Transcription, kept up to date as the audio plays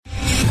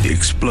the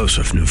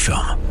explosive new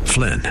film,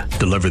 Flynn,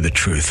 Deliver the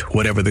Truth,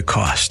 Whatever the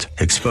Cost,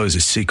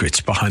 exposes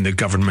secrets behind the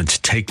government's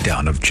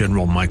takedown of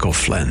General Michael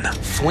Flynn.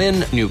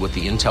 Flynn knew what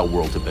the intel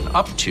world had been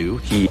up to.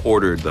 He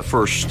ordered the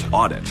first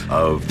audit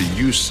of the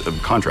use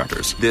of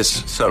contractors.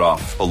 This set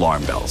off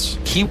alarm bells.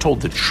 He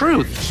told the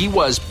truth. He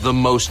was the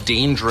most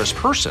dangerous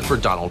person for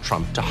Donald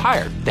Trump to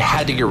hire. They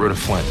had to get rid of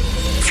Flynn.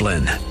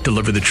 Flynn,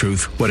 Deliver the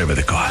Truth, Whatever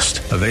the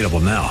Cost. Available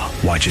now.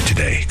 Watch it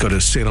today. Go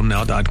to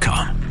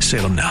salemnow.com.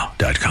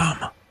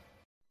 salemnow.com.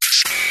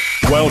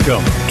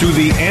 Welcome to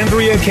the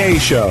Andrea Kaye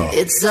Show.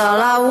 It's all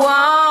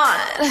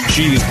I want.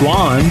 She's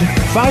blonde,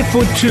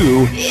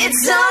 5'2".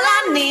 It's all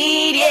I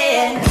need,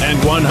 yeah.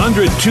 And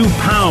 102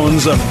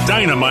 pounds of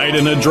dynamite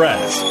in a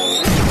dress.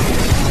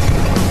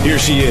 Here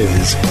she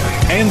is,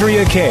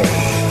 Andrea Kaye.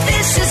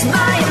 This is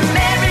my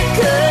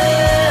America.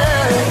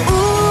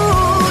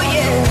 Ooh,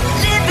 yeah.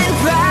 Living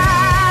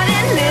proud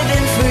and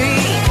living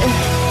free.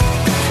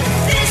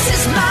 This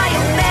is my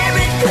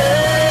America.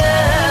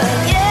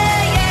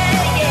 Yeah,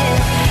 yeah,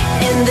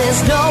 yeah. And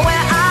there's nowhere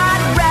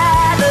I'd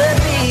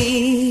rather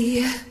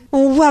be.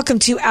 Welcome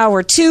to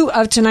hour 2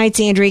 of tonight's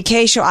Andrea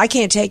Kaye Show. I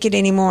can't take it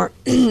anymore.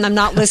 I'm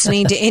not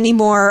listening to any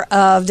more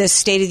of this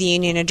State of the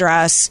Union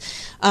address.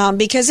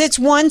 Because it's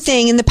one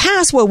thing in the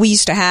past, what we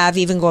used to have,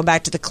 even going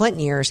back to the Clinton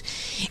years,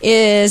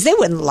 is they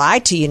wouldn't lie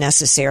to you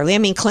necessarily. I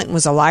mean, Clinton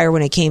was a liar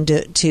when it came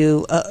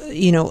to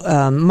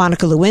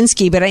Monica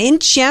Lewinsky. But in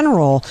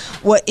general,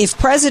 what if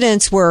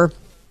presidents were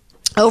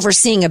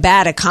overseeing a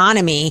bad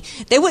economy,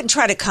 they wouldn't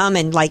try to come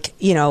and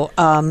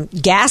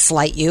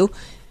gaslight you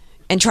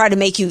and try to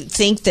make you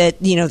think that,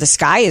 the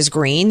sky is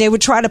green. They would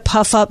try to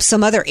puff up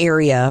some other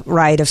area,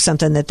 right, of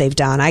something that they've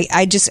done. I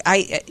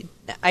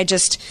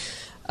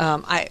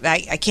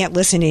can't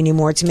listen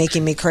anymore. It's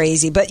making me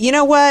crazy. But you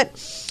know what?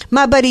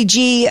 My buddy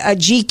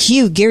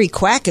GQ, Gary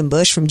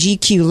Quackenbush from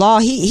GQ Law,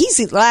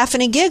 he's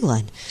laughing and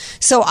giggling.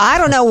 So I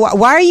don't know.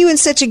 Why are you in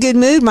such a good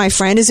mood, my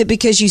friend? Is it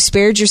because you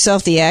spared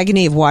yourself the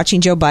agony of watching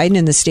Joe Biden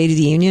in the State of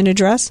the Union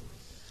address?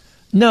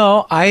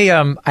 No, I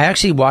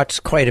actually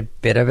watched quite a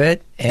bit of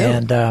it,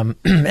 and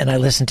and I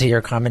listened to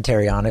your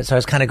commentary on it. So I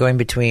was kind of going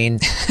between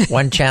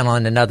one channel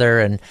and another,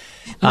 and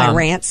my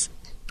rants.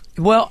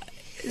 Well,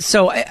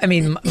 so I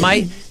mean,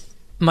 my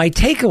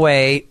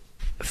takeaway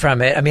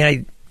from it. I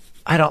mean,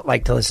 I don't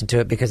like to listen to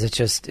it because it's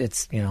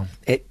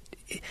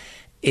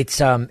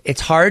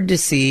hard to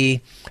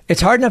see.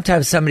 It's hard enough to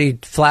have somebody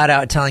flat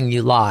out telling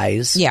you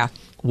lies. Yeah.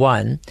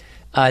 One.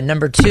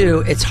 Number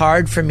two, it's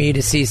hard for me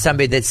to see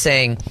somebody that's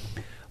saying,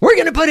 we're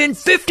going to put in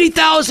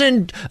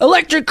 50,000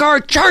 electric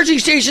car charging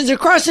stations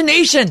across the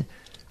nation.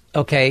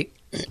 Okay,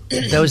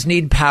 those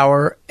need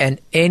power, and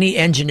any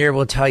engineer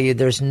will tell you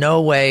there's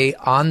no way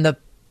in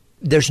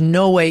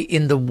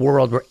the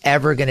world we're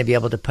ever going to be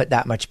able to put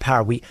that much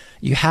power.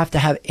 You have to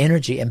have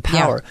energy and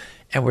power. Yeah.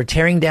 And we're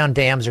tearing down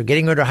dams. We're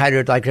getting rid of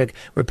hydroelectric.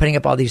 We're putting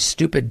up all these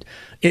stupid.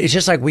 It's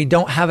just like we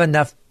don't have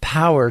enough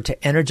power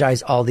to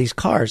energize all these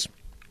cars.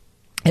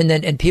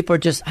 And people are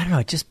just, I don't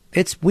know.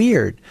 It's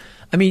weird.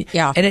 I mean,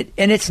 yeah. And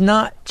it's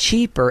not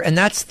cheaper. And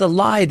that's the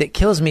lie that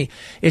kills me.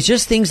 It's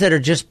just things that are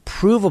just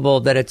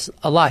provable that it's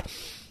a lie.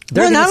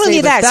 They're not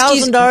only that,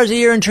 $1,000 a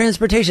year in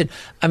transportation.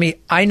 I mean,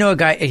 I know a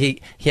guy. He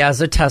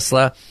has a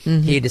Tesla.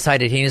 Mm-hmm. He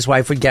decided he and his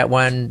wife would get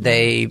one.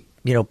 They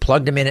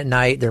plugged him in at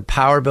night. Their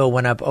power bill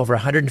went up over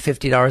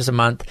 $150 a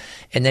month.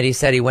 And then he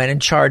said he went and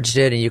charged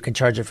it, and you can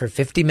charge it for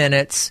 50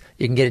 minutes.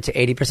 You can get it to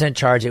 80%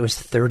 charge. It was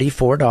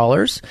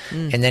 $34.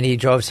 And then he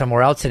drove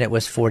somewhere else, and it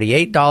was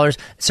 $48.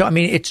 So, I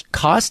mean, it's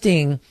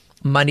costing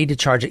money to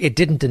charge it. It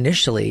didn't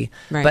initially.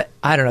 Right. But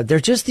I don't know. They're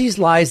just these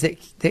lies that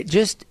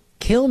just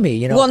kill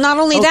me, Well, not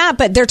only that,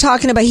 but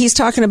he's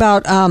talking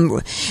about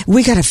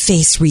we got to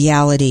face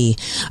reality.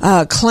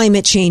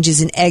 Climate change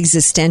is an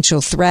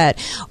existential threat.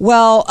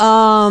 Well,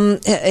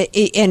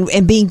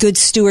 and being good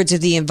stewards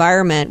of the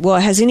environment. Well,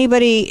 has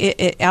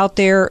anybody out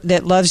there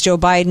that loves Joe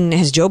Biden,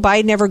 has Joe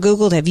Biden ever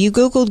Googled? Have you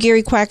Googled,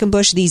 Gary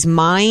Quackenbush, these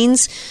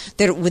mines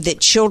that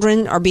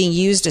children are being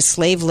used as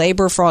slave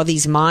labor for all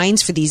these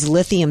mines, for these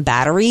lithium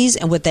batteries,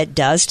 and what that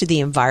does to the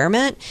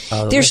environment?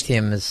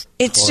 Lithium is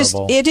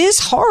horrible. It is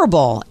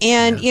horrible.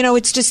 And,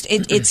 it's just,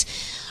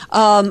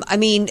 I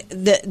mean,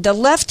 the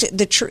left,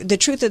 the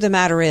truth of the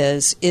matter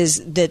is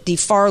that the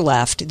far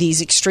left,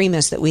 these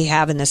extremists that we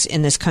have in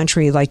this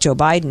country, like Joe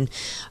Biden,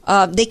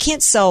 they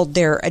can't sell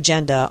their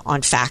agenda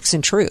on facts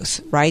and truth,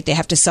 right? They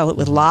have to sell it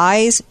with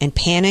lies and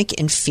panic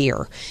and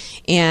fear.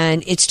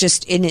 And it's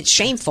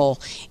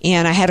shameful.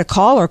 And I had a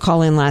caller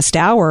call in last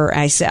hour.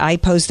 I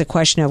posed the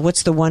question of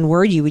what's the one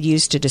word you would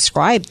use to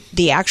describe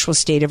the actual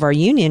state of our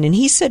union? And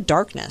he said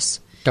darkness.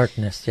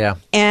 Darkness, yeah.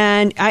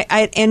 And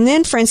and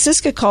then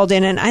Francisca called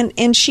in,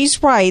 and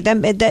she's right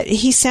that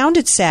he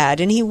sounded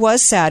sad, and he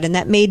was sad, and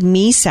that made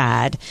me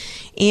sad.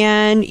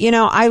 And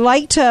I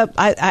like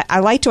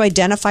to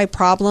identify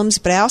problems,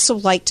 but I also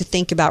like to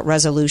think about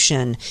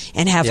resolution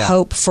and have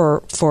hope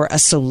for a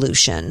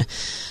solution.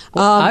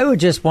 Well, I would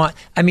just want.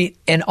 I mean,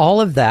 and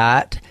all of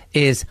that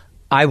is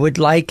I would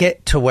like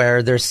it to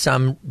where there's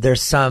some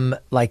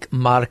like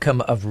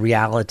modicum of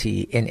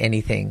reality in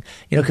anything,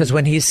 because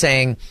when he's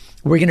saying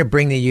we're going to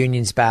bring the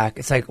unions back,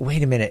 it's like,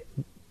 wait a minute,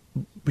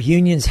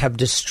 unions have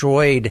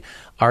destroyed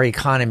our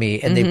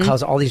economy and they've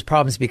caused all these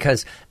problems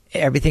because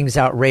everything's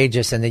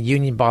outrageous and the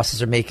union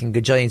bosses are making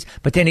gajillions.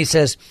 But then he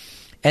says,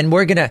 and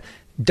we're going to,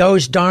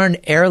 those darn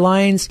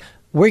airlines,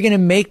 we're going to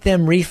make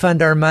them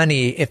refund our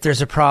money if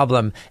there's a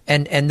problem.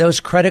 And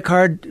those credit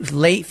card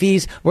late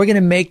fees, we're going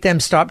to make them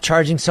stop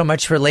charging so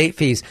much for late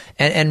fees.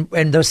 And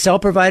those cell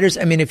providers,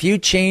 I mean, if you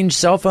change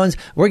cell phones,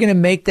 we're going to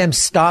make them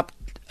stop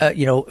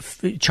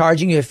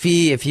charging you a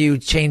fee if you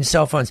change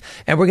cell phones.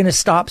 And we're going to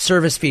stop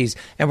service fees.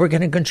 And we're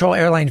going to control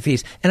airline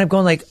fees. And I'm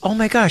going like, oh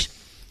my gosh,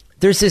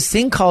 there's this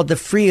thing called the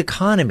free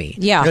economy.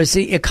 Yeah. It's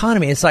the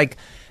economy. It's like,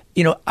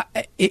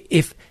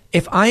 if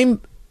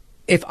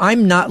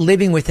I'm not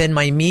living within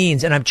my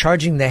means and I'm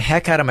charging the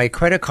heck out of my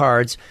credit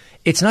cards,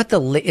 it's not the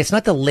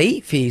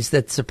late fees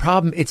that's the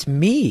problem. It's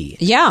me.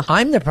 Yeah.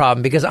 I'm the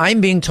problem because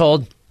I'm being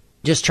told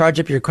just charge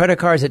up your credit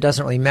cards. It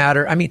doesn't really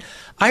matter. I mean,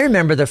 I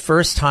remember the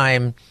first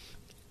time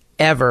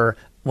ever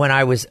when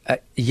I was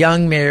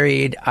young,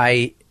 married,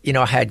 I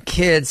had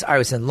kids. I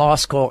was in law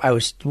school.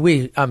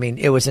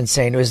 it was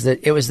insane.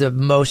 It was the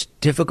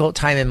most difficult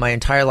time in my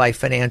entire life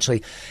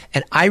financially.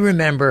 And I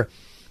remember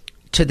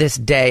to this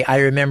day, I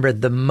remember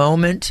the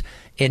moment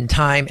in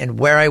time and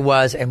where I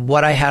was and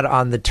what I had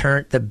on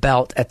the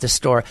belt at the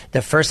store.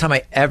 The first time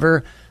I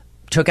ever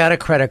took out a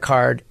credit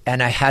card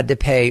and I had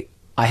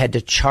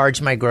to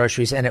charge my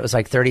groceries, and it was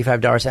like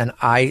 $35, and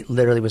I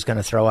literally was going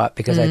to throw up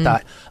because I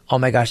thought, oh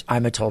my gosh,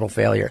 I'm a total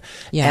failure.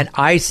 Yeah. And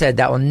I said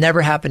that will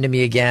never happen to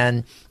me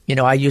again.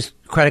 I use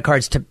credit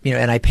cards to,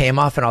 and I pay them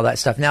off and all that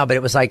stuff now, but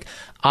it was like,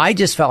 I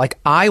just felt like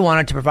I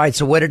wanted to provide.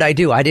 So what did I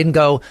do? I didn't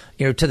go,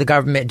 to the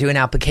government, do an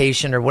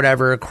application or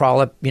whatever,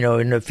 crawl up,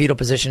 in a fetal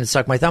position and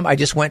suck my thumb. I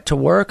just went to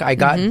work. I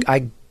got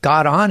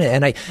on it,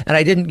 and I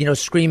didn't,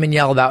 scream and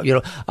yell about,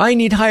 I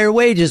need higher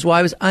wages. Well,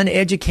 I was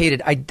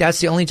uneducated.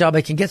 That's the only job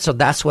I can get. So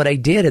that's what I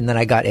did. And then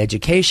I got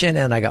education,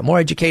 and I got more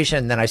education,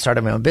 and then I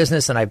started my own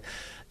business, and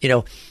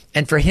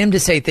and for him to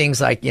say things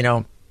like,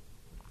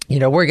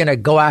 we're going to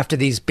go after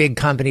these big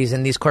companies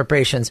and these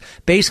corporations.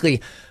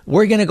 Basically,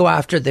 we're going to go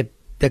after the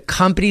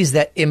companies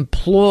that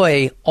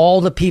employ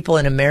all the people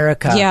in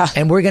America. Yeah.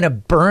 And we're going to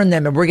burn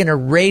them, and we're going to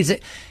raise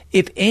it.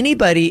 If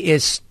anybody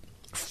is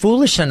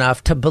foolish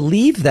enough to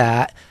believe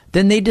that,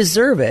 then they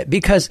deserve it.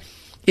 Because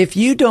if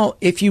you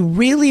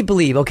really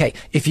believe, okay,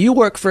 if you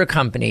work for a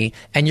company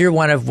and you're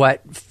one of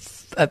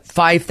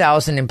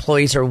 5,000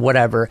 employees or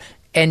whatever,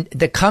 and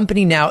the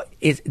company now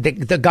is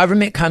the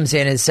government comes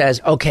in and says,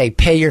 okay,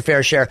 pay your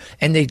fair share,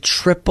 and they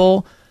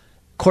triple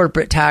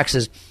corporate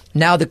taxes.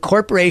 Now the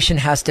corporation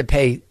has to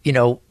pay,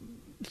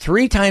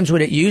 3 times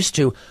what it used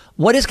to.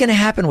 What is going to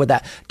happen with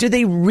that? Do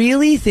they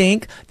really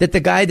think that the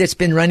guy that's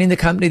been running the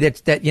company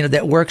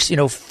that works,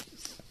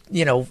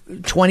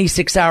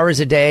 26 hours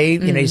a day,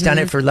 he's done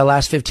it for the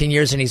last 15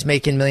 years and he's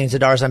making millions of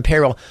dollars on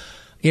payroll,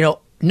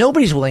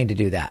 nobody's willing to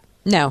do that.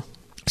 No.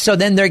 So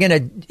then they're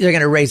going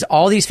to raise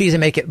all these fees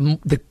and make it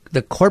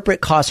the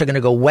corporate costs are going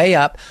to go way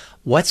up.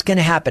 What's going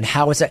to happen?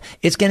 How is that?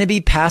 It's going to be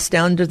passed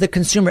down to the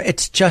consumer.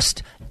 It's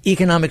just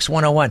economics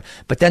 101.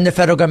 But then the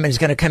federal government is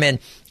going to come in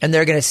and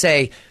they're going to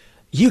say,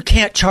 you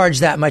can't charge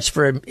that much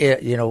for,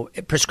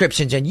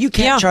 prescriptions, and you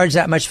can't charge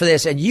that much for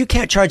this, and you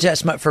can't charge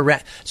that much for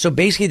rent. So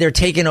basically they're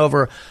taking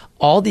over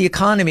all the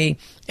economy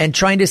and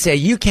trying to say,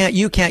 you can't,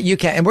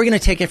 and we're going to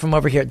take it from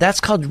over here. That's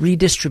called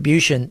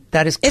redistribution.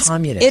 That is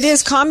communism. It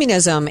is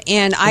communism.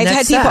 And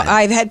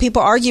I've had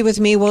people argue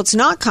with me, well, it's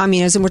not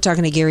communism. We're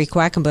talking to Gary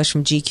Quackenbush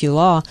from GQ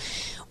Law,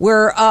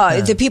 where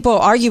the people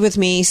argue with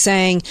me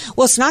saying,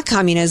 well, it's not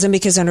communism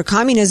because under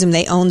communism,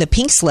 they own the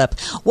pink slip.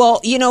 Well,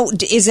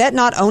 is that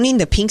not owning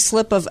the pink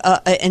slip of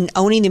and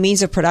owning the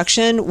means of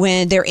production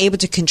when they're able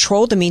to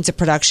control the means of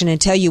production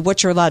and tell you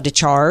what you're allowed to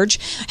charge,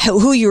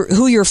 who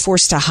you're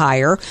forced to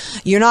hire,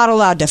 you're not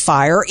allowed to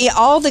fire,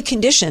 all the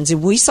conditions.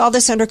 We saw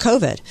this under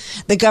COVID.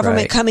 The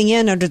government coming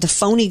in under the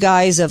phony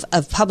guise of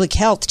public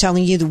health,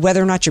 telling you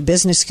whether or not your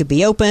business could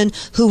be open,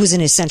 who was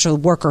an essential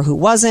worker, who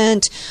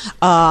wasn't,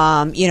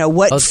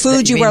 what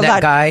food you were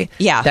allowed.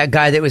 That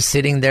guy that was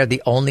sitting there,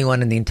 the only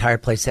one in the entire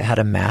place that had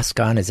a mask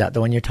on. Is that the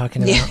one you're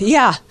talking about?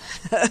 Yeah.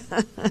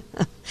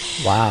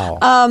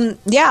 Wow.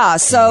 Yeah.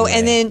 So,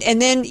 anyway.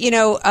 and then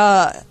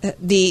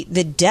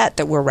the debt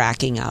that we're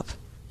racking up.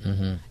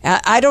 Mm-hmm.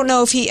 I don't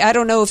know if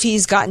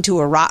he's gotten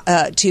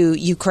to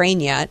Ukraine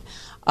yet.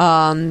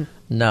 No,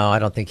 I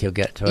don't think he'll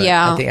get to it.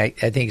 Yeah.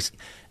 I think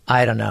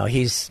I don't know.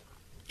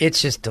 It's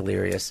just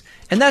delirious.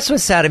 And that's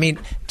what's sad. I mean,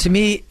 to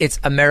me, it's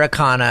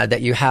Americana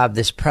that you have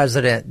this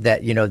president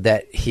that,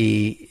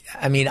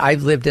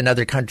 I've lived in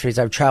other countries.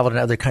 I've traveled in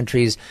other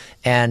countries,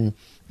 and,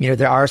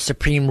 there are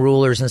supreme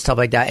rulers and stuff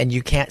like that, and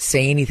you can't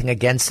say anything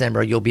against them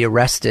or you'll be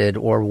arrested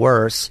or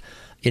worse,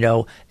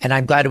 and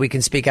I'm glad we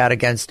can speak out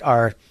against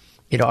our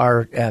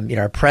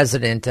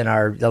president and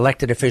our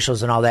elected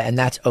officials and all that. And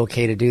that's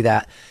okay to do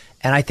that.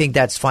 And I think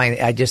that's fine.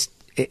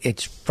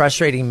 it's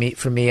frustrating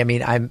for me. I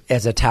mean, I'm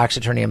as a tax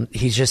attorney,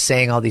 he's just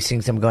saying all these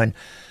things. I'm going,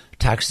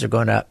 taxes are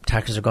going up,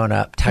 taxes are going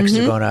up, taxes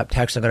are going up,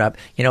 taxes are going up.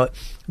 You know,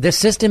 the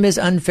system is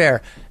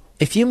unfair.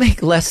 If you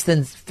make less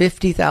than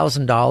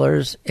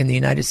 $50,000 in the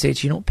United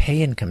States, you don't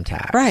pay income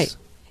tax. Right.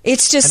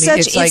 It's just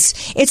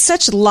it's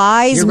such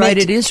lies. You're right.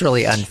 It is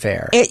really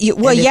unfair.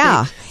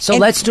 So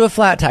let's do a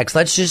flat tax.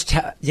 Let's just,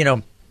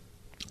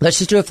 let's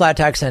just do a flat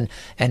tax and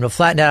we'll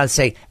flatten it out and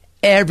say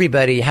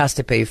everybody has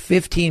to pay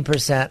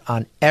 15%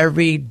 on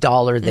every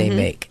dollar they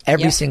make,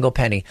 every single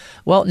penny.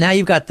 Well, now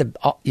you've got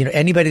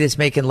anybody that's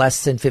making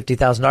less than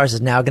 $50,000 is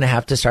now going to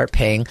have to start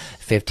paying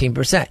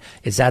 15%.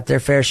 Is that their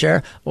fair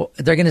share? Well,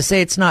 they're going to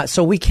say it's not.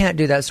 So we can't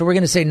do that. So we're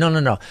going to say,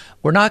 no.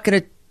 We're not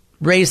going to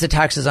raise the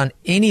taxes on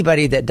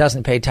anybody that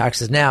doesn't pay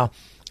taxes now.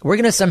 We're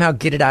going to somehow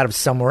get it out of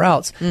somewhere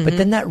else. But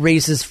then that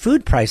raises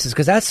food prices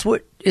because that's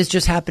what is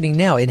just happening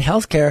now. In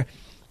healthcare,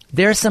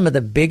 they're some of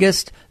the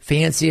biggest,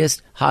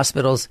 fanciest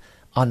hospitals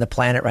on the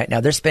planet right now.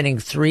 They're spending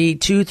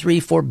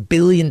 $4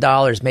 billion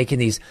making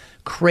these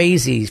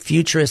crazy,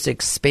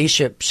 futuristic,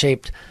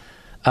 spaceship-shaped,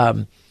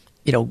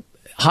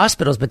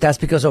 hospitals. But that's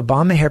because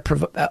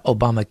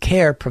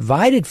Obamacare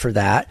provided for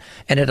that,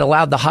 and it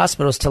allowed the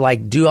hospitals to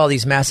do all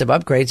these massive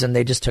upgrades, and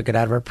they just took it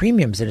out of our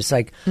premiums. And it's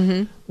like,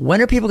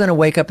 when are people going to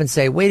wake up and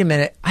say, wait a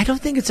minute, I don't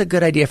think it's a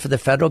good idea for the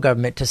federal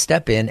government to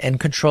step in and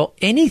control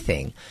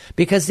anything,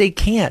 because they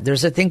can't.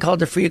 There's a thing called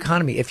the free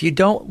economy. If you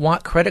don't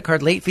want credit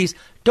card late fees,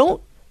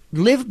 don't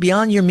live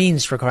beyond your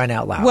means, for crying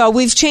out loud. Well,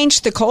 we've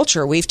changed the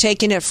culture. We've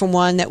taken it from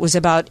one that was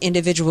about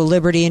individual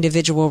liberty,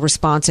 individual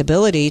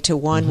responsibility, to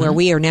one where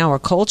we are now a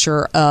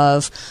culture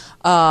of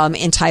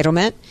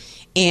entitlement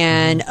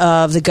and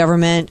of the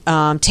government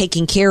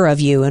taking care of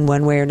you in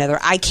one way or another.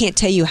 I can't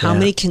tell you how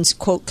many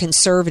quote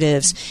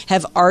conservatives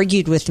have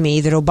argued with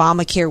me that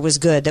Obamacare was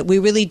good, that we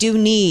really do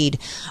need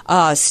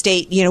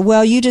state,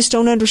 well, you just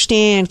don't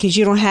understand because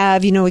you don't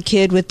have, a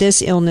kid with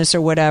this illness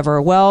or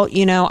whatever. Well,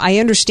 I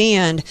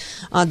understand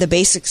the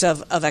basics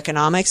of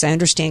economics. I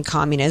understand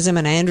communism,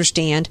 and I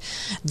understand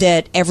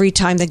that every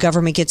time the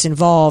government gets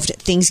involved,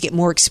 things get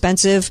more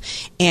expensive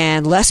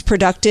and less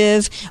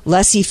productive,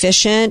 less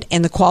efficient,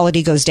 and the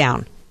quality goes down.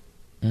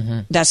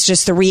 That's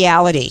just the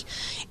reality.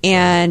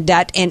 And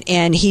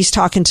he's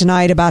talking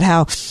tonight about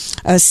how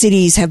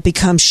cities have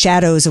become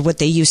shadows of what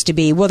they used to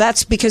be. Well,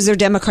 that's because they're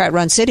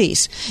Democrat-run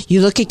cities.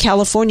 You look at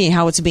California,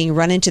 how it's being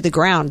run into the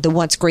ground, the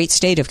once great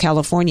state of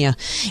California,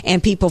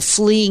 and people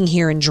fleeing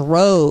here in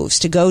droves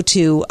to go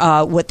to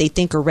what they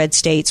think are red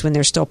states when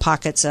there's still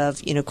pockets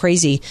of,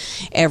 crazy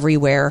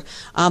everywhere.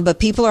 But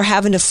people are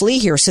having to flee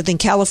here. So then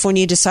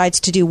California decides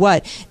to do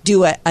what?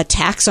 Do a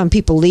tax on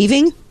people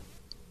leaving?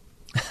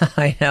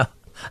 I know.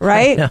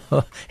 Right?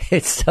 No,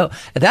 it's so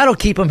that'll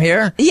keep them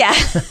here. Yeah.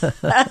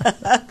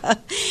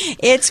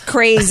 It's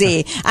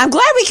crazy. I'm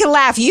glad we can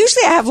laugh.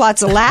 Usually I have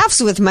lots of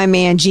laughs with my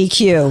man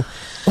GQ.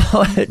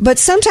 But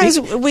sometimes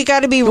we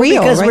got to be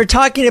real. Because right? we're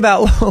talking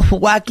about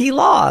wacky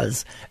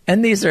laws.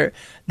 And they're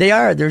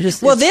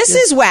just... Well, this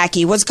is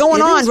wacky. What's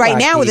going on right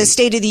now with the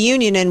State of the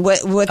Union and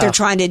what they're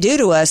trying to do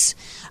to us.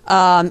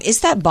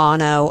 Is that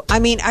Bono? I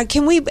mean,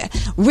 can we?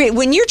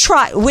 When you're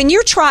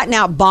trotting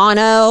out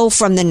Bono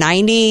from the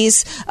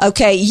 90s,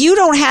 okay, you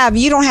don't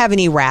have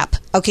any rap.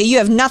 Okay, you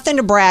have nothing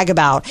to brag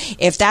about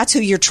if that's who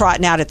you're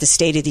trotting out at the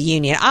State of the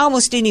Union. I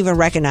almost didn't even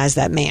recognize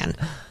that man.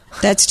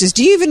 That's just.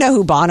 Do you even know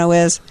who Bono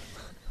is?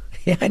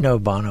 Yeah, I know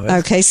Bono is.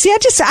 Okay, see,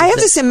 I have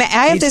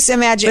this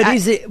imagine.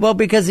 But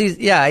because he's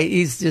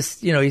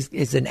just,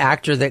 he's an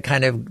actor that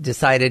kind of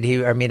decided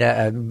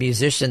a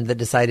musician that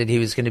decided he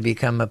was going to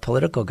become a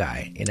political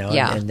guy,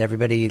 and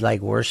everybody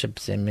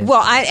worships him.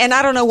 Well,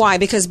 I don't know why,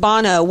 because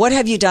Bono, what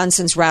have you done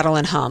since Rattle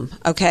and Hum?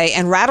 Okay,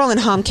 and Rattle and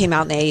Hum came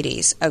out in the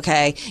 80s.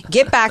 Okay,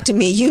 get back to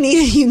me. You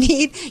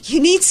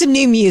need some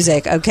new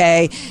music.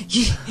 Okay,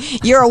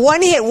 you're a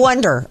one-hit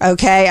wonder.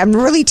 Okay, I'm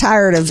really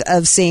tired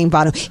of seeing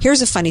Bono.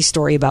 Here's a funny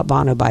story about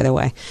Bono, by the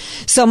way.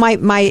 So my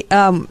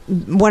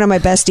one of my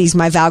besties,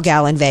 my Val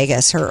Gal in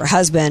Vegas, her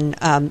husband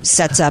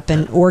sets up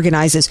and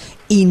organizes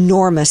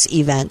enormous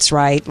events,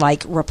 right?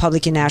 Like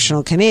Republican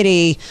National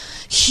Committee,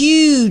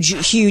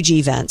 huge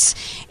events,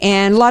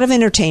 and a lot of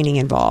entertaining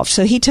involved.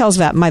 So he tells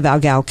my Val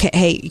Gal,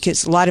 hey,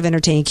 it's a lot of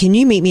entertaining. Can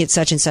you meet me at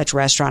such and such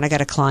restaurant? I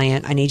got a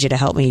client. I need you to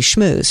help me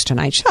schmooze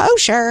tonight. She, oh,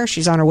 sure.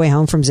 She's on her way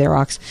home from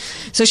Xerox.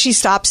 So she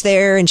stops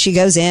there and she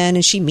goes in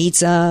and she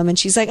meets him and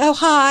she's like, oh,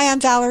 hi, I'm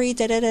Valerie,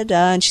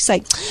 da-da-da-da. And she's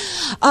like,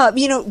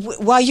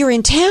 while you're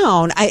in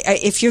town,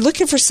 if you're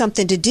looking for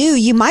something to do,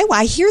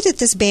 I hear that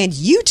this band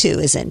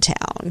U2 is in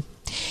town.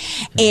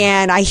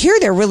 And I hear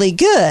they're really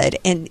good.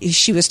 And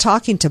she was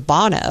talking to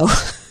Bono.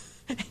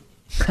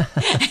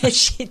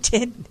 She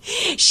didn't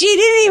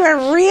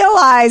even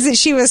realize that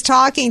she was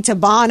talking to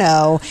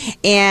Bono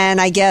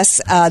and I guess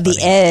The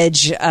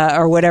Edge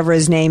or whatever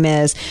his name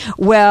is.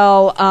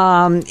 Well,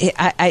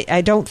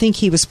 I don't think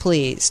he was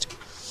pleased.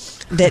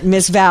 that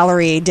Miss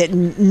Valerie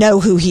didn't know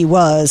who he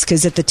was,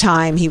 because at the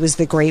time he was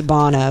the great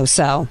Bono.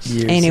 So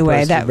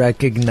anyway, that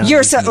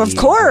recognize of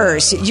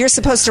course you're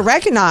supposed to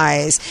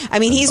recognize. I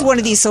mean, he's one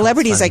of these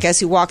celebrities, I guess,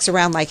 who walks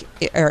around like,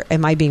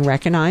 am I being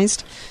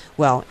recognized?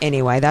 Well,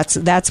 anyway,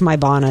 that's my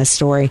Bono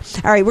story.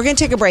 All right, we're going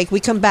to take a break. We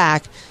come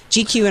back.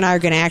 GQ and I are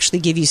going to actually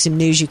give you some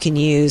news you can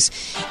use,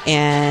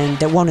 and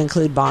that won't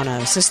include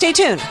Bono. So stay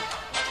tuned.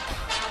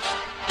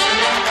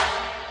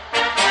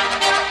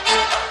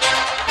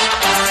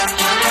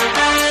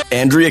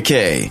 Andrea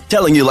Kaye,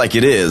 telling you like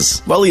it is,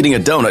 while eating a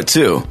donut,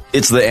 too.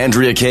 It's the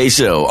Andrea Kaye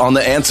Show on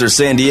The Answer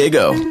San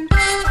Diego.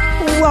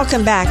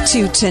 Welcome back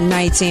to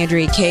tonight's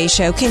Andrea Kaye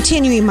Show.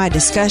 Continuing my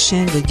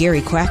discussion with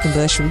Gary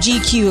Quackenbush from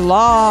GQ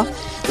Law.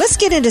 Let's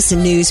get into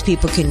some news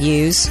people can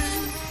use.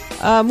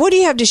 What do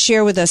you have to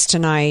share with us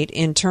tonight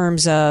in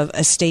terms of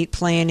estate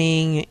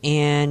planning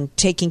and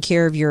taking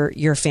care of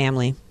your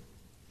family?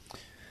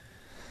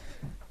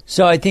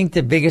 So I think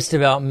the biggest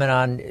development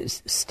on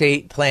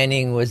estate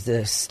planning was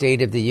the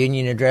State of the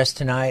Union address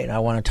tonight, and I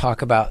want to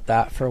talk about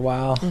that for a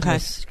while. Okay.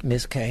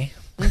 Ms. Kaye.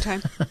 Okay.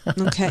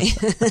 Okay.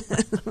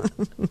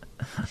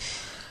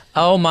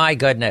 Oh, my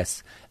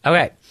goodness.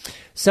 Okay.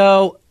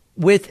 So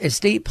with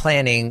estate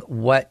planning,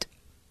 what's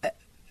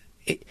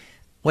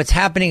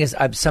happening is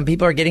some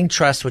people are getting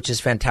trust, which is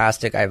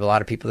fantastic. I have a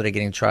lot of people that are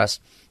getting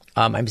trust.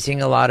 I'm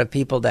seeing a lot of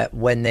people that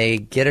when they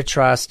get a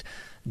trust,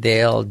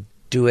 they'll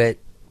do it.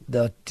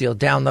 They'll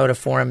download a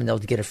form and they'll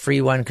get a free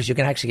one, because you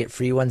can actually get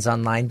free ones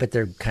online, but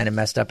they're kind of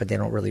messed up and they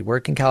don't really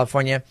work in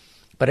California.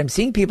 But I'm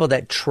seeing people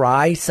that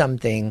try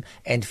something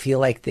and feel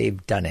like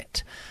they've done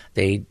it.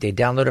 They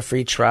download a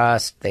free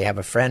trust. They have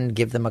a friend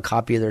give them a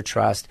copy of their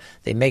trust.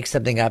 They make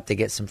something up. They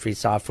get some free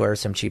software,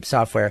 some cheap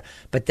software.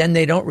 But then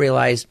they don't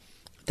realize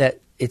that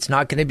it's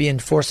not going to be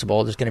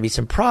enforceable. There's going to be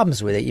some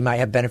problems with it. You might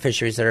have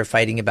beneficiaries that are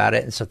fighting about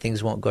it, and so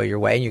things won't go your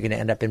way, and you're going to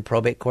end up in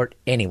probate court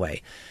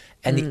anyway.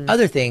 And the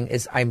other thing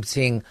is I'm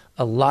seeing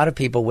a lot of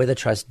people with a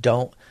trust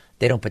don't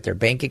put their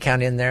bank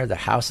account in there. The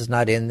house is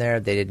not in there.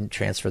 They didn't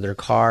transfer their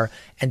car.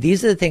 And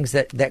these are the things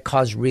that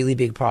cause really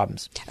big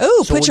problems.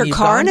 Oh, so put your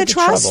car in a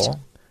trust?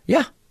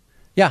 Yeah.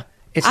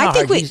 It's not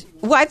hard.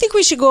 I think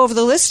we should go over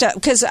the list,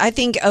 because I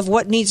think of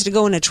what needs to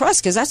go in a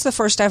trust, because that's the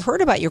first I've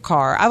heard about your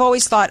car. I've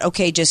always thought,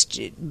 okay, just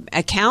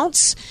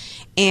accounts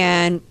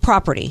and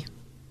property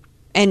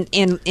and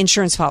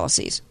insurance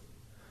policies.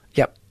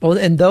 Yep. Well,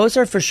 and those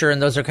are for sure,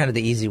 and those are kind of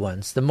the easy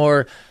ones. The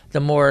more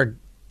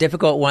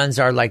difficult ones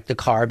are like the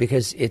car,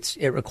 because it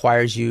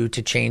requires you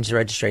to change the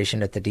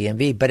registration at the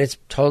DMV. But it's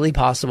totally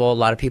possible. A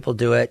lot of people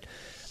do it.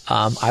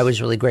 I was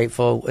really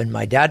grateful when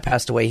my dad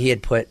passed away. He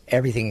had put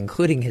everything,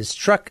 including his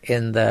truck,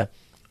 in the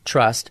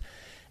trust.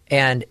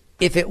 And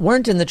if it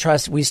weren't in the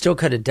trust, we still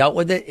could have dealt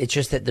with it. It's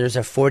just that there's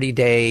a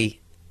 40-day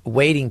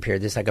waiting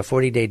period. There's like a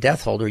 40-day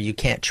death hold where you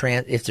can't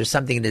if there's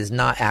something that is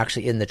not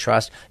actually in the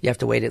trust, you have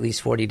to wait at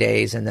least 40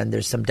 days. And then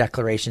there's some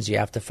declarations you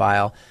have to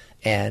file.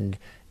 And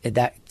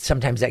that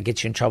sometimes that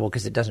gets you in trouble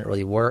because it doesn't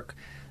really work.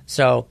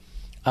 So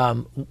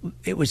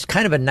it was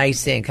kind of a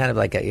nice thing, kind of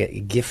like a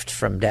gift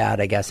from Dad,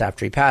 I guess,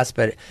 after he passed.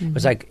 But it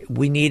was like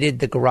we needed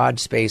the garage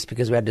space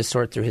because we had to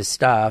sort through his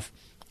stuff,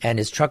 and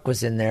his truck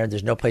was in there.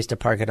 There's no place to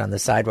park it on the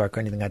sidewalk or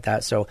anything like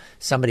that. So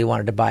somebody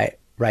wanted to buy it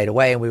right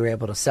away, and we were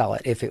able to sell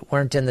it. If it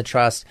weren't in the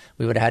trust,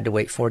 we would have had to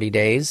wait 40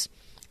 days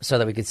so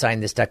that we could sign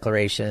this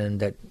declaration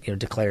that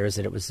declares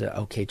that it was an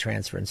okay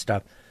transfer and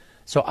stuff.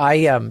 So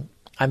I'm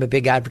a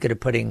big advocate of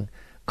putting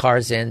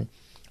cars in.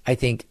 I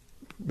think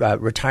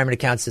retirement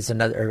accounts is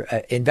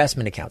another,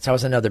 investment accounts. That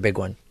was another big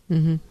one.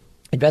 Mm-hmm.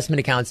 Investment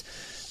accounts.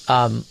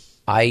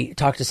 I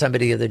talked to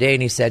somebody the other day,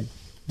 and he said,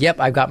 "Yep,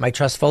 I've got my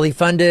trust fully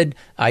funded.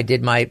 I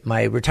did my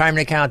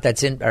retirement account.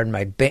 That's in, or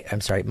my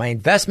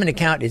investment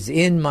account is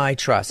in my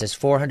trust. It's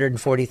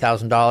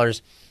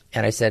 $440,000."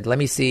 And I said, "Let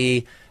me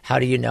see. How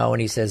do you know?"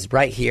 And he says,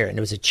 "Right here." And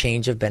it was a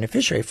change of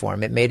beneficiary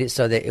form. It made it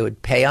so that it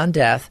would pay on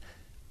death,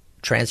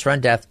 transfer on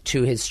death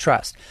to his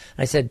trust.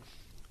 And I said,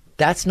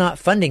 that's not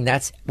funding.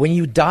 That's when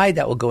you die,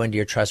 that will go into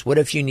your trust. What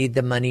if you need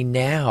the money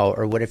now?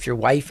 Or what if your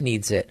wife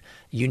needs it?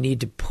 You need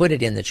to put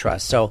it in the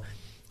trust. So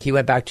he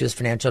went back to his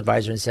financial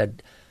advisor and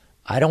said,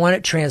 I don't want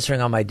it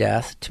transferring on my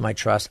death to my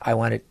trust. I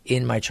want it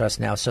in my trust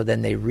now. So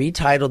then they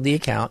retitled the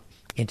account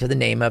into the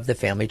name of the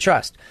family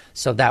trust.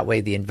 So that way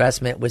the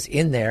investment was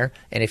in there.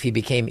 And if he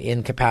became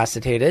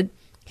incapacitated,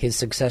 his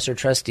successor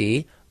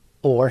trustee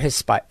or his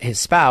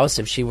spouse,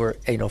 if she were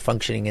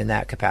functioning in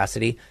that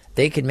capacity,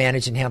 they could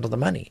manage and handle the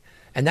money.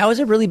 And that was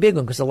a really big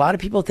one, because a lot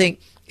of people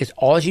think it's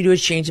all you do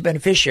is change the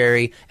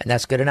beneficiary and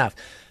that's good enough.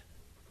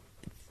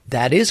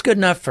 That is good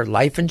enough for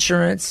life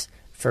insurance,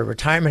 for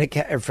retirement,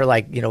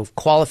 for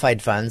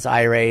qualified funds,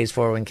 IRAs,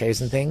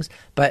 401ks and things,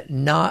 but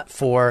not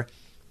for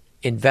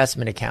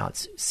investment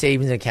accounts,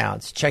 savings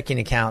accounts, checking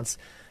accounts,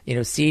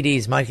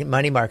 CDs,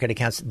 money market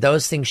accounts.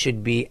 Those things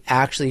should be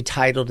actually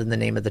titled in the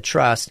name of the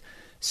trust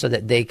so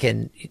that they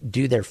can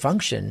do their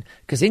function.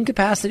 Because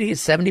incapacity is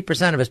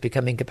 70% of us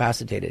become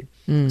incapacitated.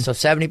 So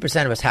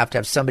 70% of us have to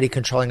have somebody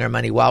controlling our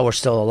money while we're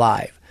still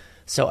alive.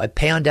 So a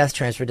pay on death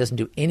transfer doesn't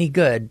do any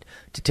good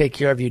to take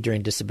care of you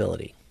during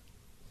disability.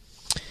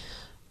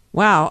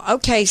 Wow.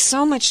 Okay.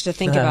 So much to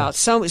think about.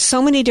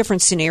 So many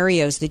different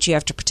scenarios that you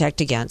have to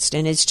protect against,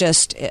 and it's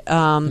just.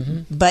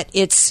 But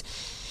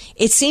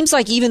it seems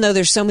like even though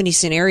there's so many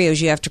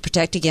scenarios you have to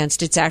protect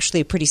against, it's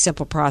actually a pretty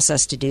simple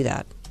process to do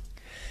that.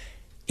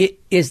 It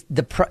is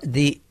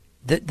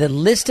the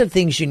list of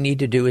things you need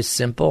to do is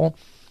simple.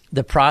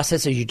 The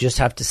process is you just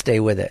have to stay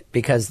with it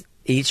because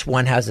each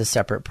one has a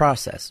separate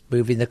process.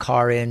 Moving the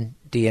car in,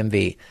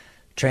 DMV.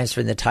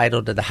 Transferring the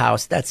title to the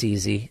house, that's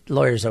easy.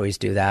 Lawyers always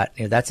do that.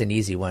 That's an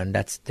easy one.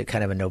 That's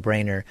kind of a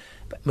no-brainer.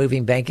 But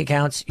moving bank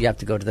accounts, you have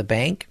to go to the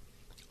bank,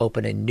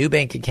 open a new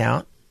bank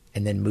account,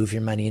 and then move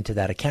your money into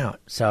that account.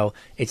 So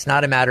it's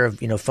not a matter of,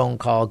 phone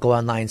call, go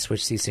online,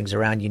 switch these things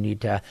around. You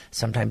need to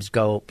sometimes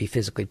go be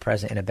physically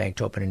present in a bank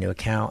to open a new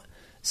account.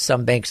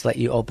 Some banks let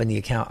you open the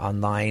account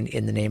online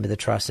in the name of the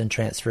trust and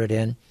transfer it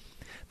in.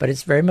 But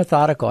it's very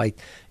methodical.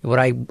 What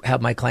I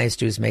have my clients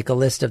do is make a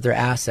list of their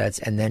assets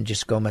and then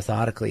just go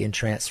methodically and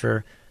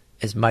transfer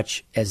as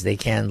much as they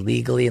can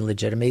legally and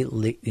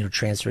legitimately,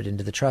 transfer it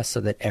into the trust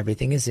so that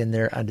everything is in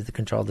there under the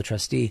control of the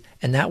trustee.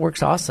 And that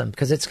works awesome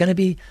because it's going to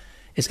be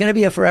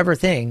a forever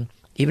thing.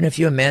 Even if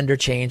you amend or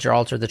change or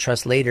alter the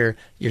trust later,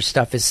 your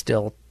stuff is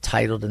still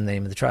titled in the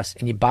name of the trust.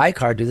 And you buy a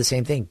car, do the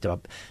same thing.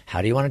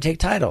 How do you want to take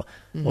title?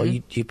 Mm-hmm. Well,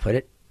 you put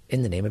it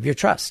in the name of your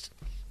trust.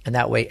 And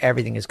that way,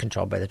 everything is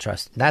controlled by the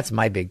trust. And that's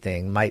my big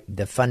thing,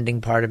 the funding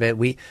part of it.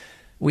 We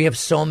have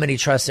so many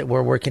trusts that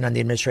we're working on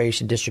the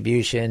administration,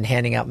 distribution,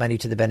 handing out money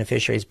to the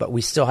beneficiaries, but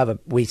we still have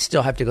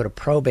to go to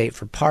probate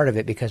for part of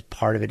it because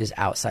part of it is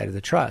outside of the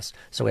trust.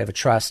 So we have a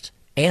trust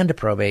and a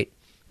probate.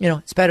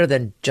 It's better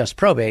than just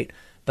probate,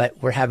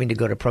 but we're having to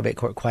go to probate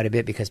court quite a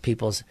bit because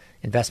people's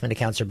investment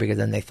accounts are bigger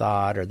than they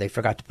thought, or they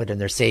forgot to put in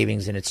their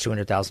savings and it's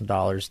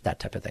 $200,000, that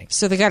type of thing.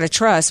 So they got a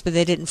trust, but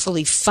they didn't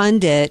fully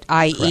fund it,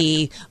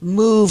 i.e.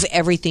 move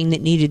everything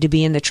that needed to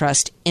be in the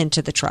trust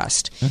into the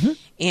trust. Mm-hmm.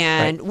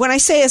 And when I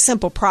say a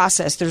simple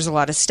process, there's a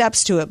lot of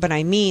steps to it, but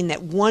I mean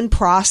that one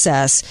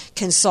process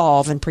can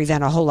solve and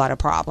prevent a whole lot of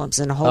problems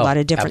and a whole lot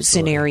of different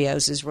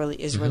scenarios is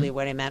really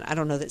what I meant. I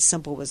don't know that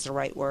simple was the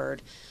right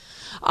word.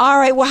 All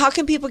right. Well, how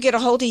can people get a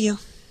hold of you?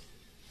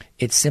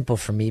 It's simple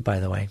for me, by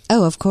the way.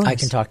 Oh, of course. I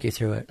can talk you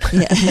through it.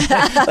 Yeah.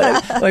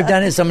 But I've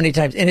done it so many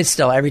times, and it's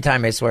still, every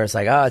time I swear, it's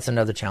like, it's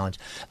another challenge.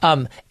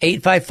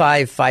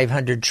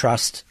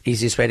 855-500-TRUST,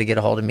 easiest way to get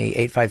a hold of me,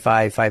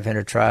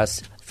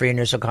 855-500-TRUST, free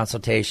initial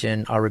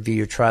consultation. I'll review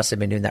your trust. I've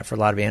been doing that for a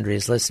lot of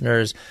Andrea's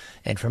listeners.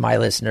 And for my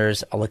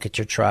listeners, I'll look at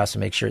your trust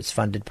and make sure it's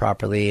funded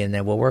properly, and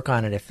then we'll work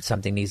on it if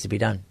something needs to be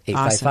done.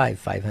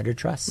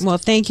 855-500-TRUST. Well,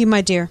 thank you,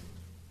 my dear.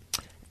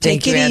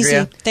 Thank you,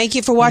 Andrea. Easy. Thank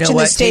you for watching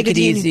the State of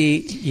the Union. Take it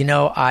easy.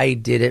 I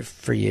did it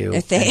for you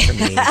and for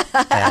me,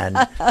 and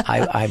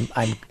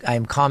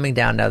I'm calming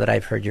down now that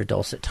I've heard your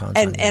dulcet tones.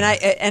 And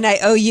I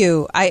owe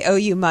you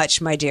much,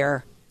 my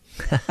dear.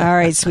 All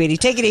right, sweetie,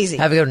 take it easy.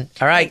 Have a good one.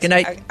 All right, good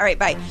night. All right,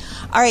 bye.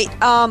 All right,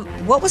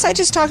 what was I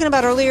just talking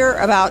about earlier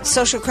about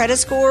social credit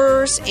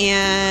scores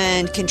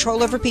and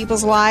control over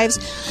people's lives?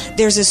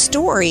 There's a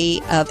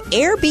story of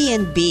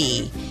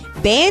Airbnb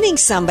banning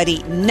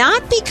somebody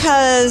not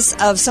because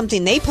of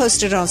something they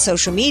posted on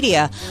social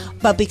media,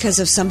 but because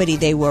of somebody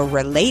they were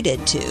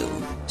related to.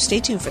 Stay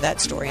tuned for that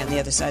story on the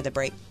other side of the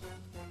break.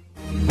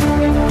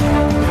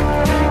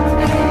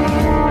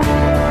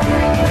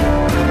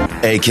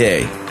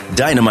 AK,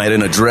 Dynamite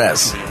in a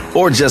Dress,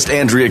 or just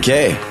Andrea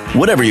K.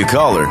 Whatever you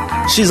call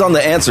her, she's on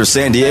The Answer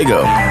San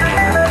Diego.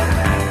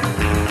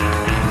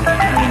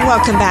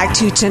 Welcome back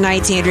to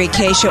tonight's Andrea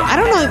K. Show. I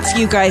don't know if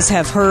you guys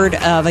have heard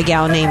of a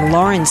gal named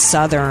Lauren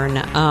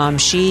Southern.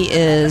 She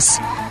is,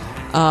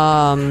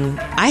 I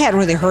hadn't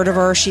really heard of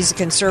her. She's a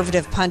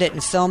conservative pundit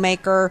and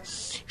filmmaker.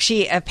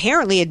 She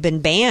apparently had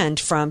been banned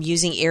from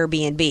using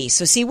Airbnb.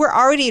 So see, we're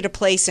already at a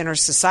place in our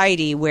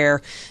society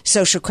where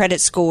social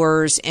credit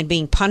scores and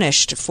being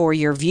punished for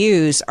your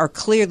views are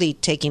clearly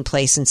taking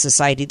place in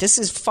society. This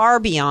is far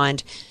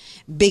beyond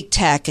big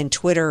tech and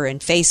Twitter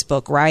and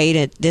Facebook,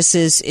 right? This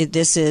is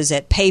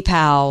at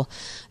PayPal,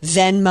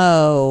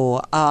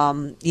 Venmo.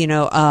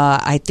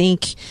 I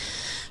think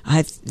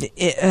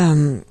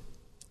I'm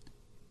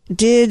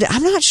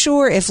not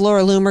sure if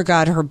Laura Loomer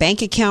got her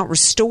bank account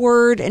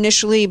restored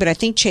initially, but I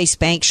think Chase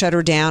Bank shut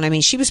her down. I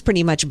mean, she was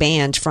pretty much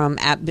banned from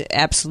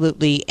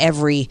absolutely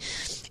every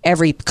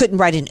couldn't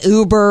ride an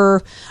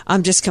Uber.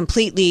 Just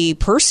completely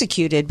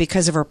persecuted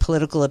because of her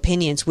political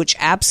opinions, which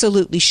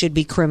absolutely should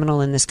be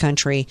criminal in this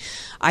country.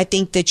 I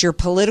think that your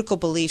political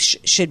beliefs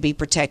should be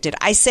protected.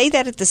 I say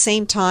that at the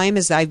same time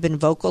as I've been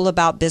vocal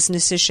about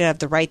businesses should have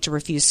the right to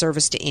refuse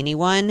service to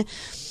anyone.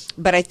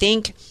 But I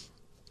think,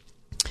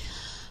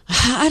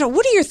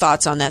 what are your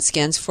thoughts on that,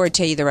 Skins, before I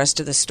tell you the rest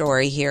of the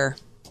story here?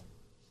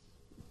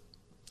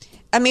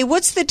 I mean,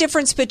 what's the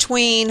difference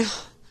between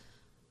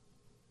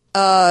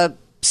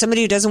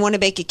somebody who doesn't want to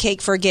bake a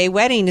cake for a gay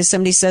wedding is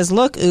somebody says,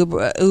 look,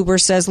 Uber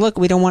says, look,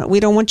 we don't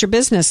want your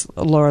business,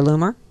 Laura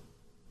Loomer.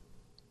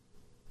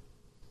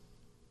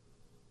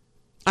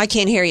 I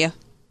can't hear you.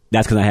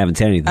 That's because I haven't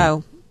said anything.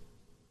 Oh.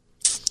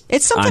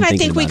 It's something I'm I think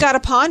thinking we about got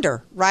to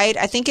ponder, right?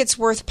 I think it's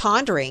worth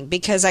pondering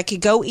because I could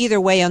go either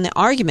way on the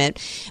argument.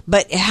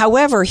 But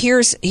however,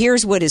 here's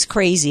what is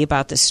crazy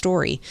about this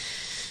story.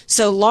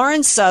 So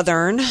Lauren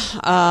Southern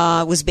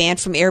was banned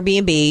from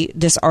Airbnb.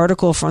 This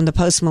article from the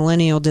Post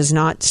Millennial does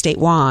not state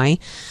why.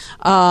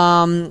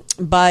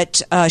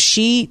 But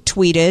she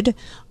tweeted,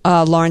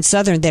 Lauren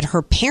Southern, that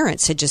her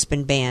parents had just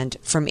been banned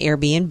from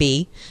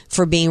Airbnb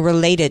for being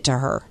related to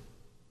her.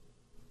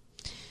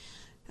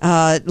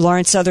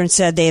 Lauren Southern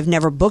said they have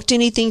never booked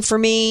anything for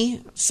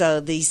me, so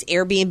these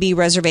Airbnb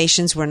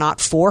reservations were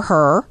not for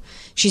her.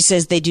 She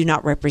says they do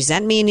not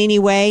represent me in any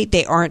way.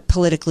 They aren't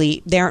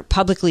publicly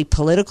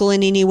political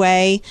in any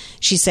way.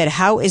 She said,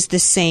 "How is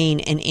this sane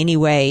in any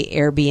way,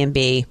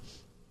 Airbnb?"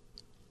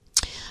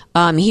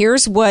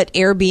 Here's what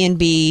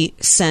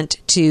Airbnb sent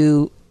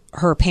to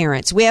her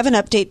parents. We have an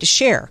update to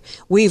share.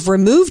 We've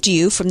removed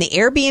you from the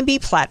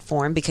Airbnb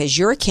platform because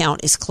your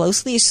account is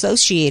closely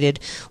associated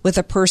with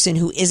a person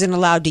who isn't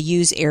allowed to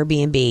use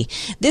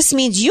Airbnb. This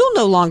means you'll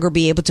no longer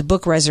be able to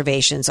book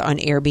reservations on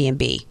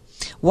Airbnb.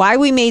 Why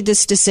we made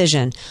this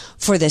decision?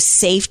 For the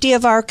safety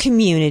of our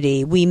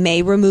community, we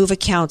may remove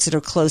accounts that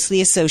are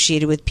closely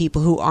associated with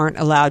people who aren't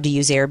allowed to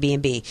use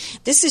Airbnb.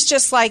 This is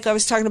just like I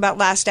was talking about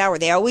last hour.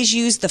 They always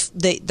use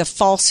the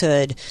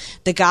falsehood,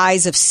 the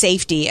guise of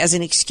safety as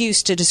an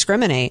excuse to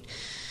discriminate.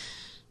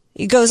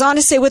 It goes on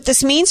to say what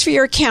this means for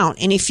your account.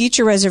 Any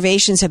future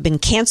reservations have been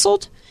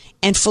canceled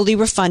and fully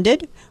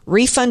refunded.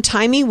 Refund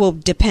timing will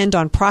depend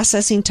on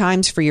processing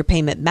times for your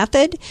payment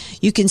method.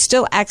 You can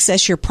still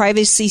access your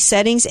privacy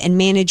settings and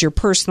manage your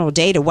personal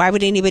data. Why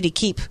would anybody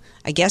keep,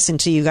 I guess,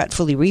 until you got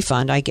fully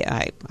refund? I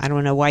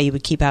don't know why you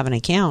would keep having an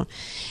account.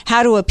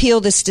 How to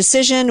appeal this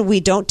decision. We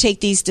don't take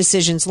these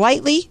decisions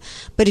lightly,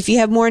 but if you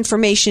have more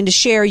information to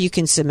share, you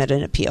can submit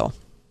an appeal.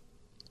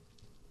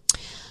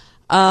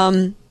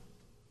 Lauren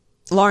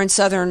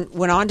Southern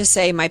went on to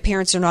say, my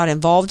parents are not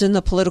involved in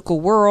the political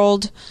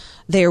world.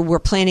 They were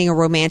planning a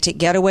romantic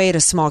getaway at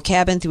a small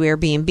cabin through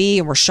Airbnb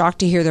and were shocked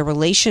to hear their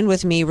relation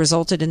with me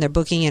resulted in their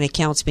booking and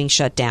accounts being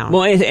shut down.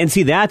 Well, and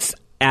see, that's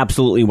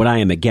absolutely what I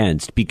am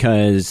against,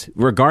 because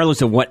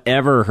regardless of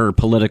whatever her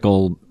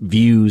political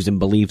views and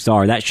beliefs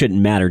are, that shouldn't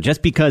matter.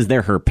 Just because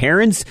they're her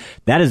parents,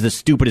 that is the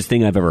stupidest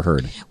thing I've ever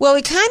heard. Well,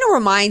 it kind of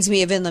reminds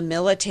me of in the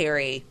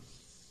military.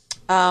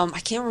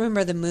 I can't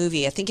remember the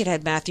movie. I think it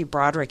had Matthew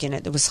Broderick in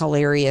it. That was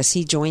hilarious.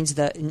 He joins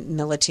the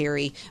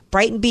military.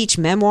 Brighton Beach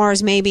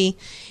Memoirs, maybe.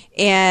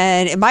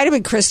 And it might have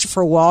been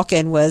Christopher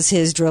Walken was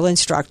his drill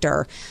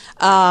instructor.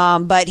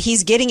 But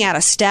he's getting out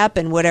of step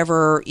and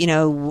whatever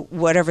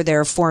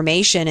their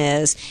formation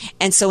is.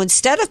 And so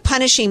instead of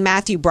punishing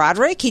Matthew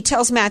Broderick, he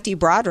tells Matthew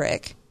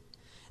Broderick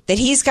that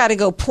he's got to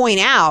go point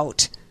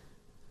out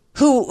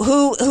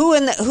who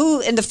in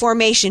the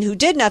formation who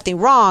did nothing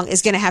wrong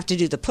is going to have to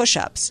do the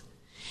push-ups.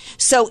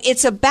 So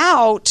it's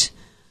about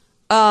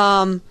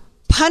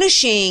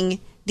punishing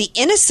the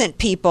innocent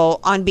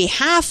people on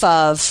behalf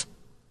of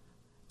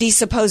the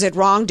supposed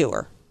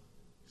wrongdoer.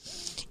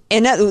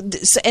 In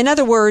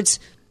other words,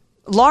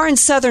 Lauren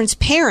Southern's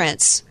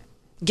parents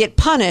get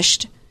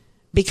punished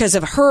because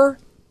of her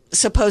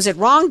supposed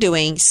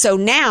wrongdoing. So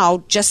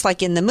now, just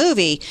like in the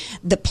movie,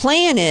 the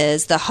plan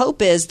is, the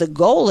hope is, the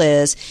goal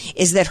is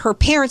that her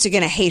parents are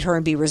going to hate her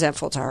and be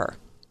resentful to her,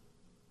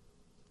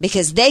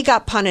 because they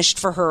got punished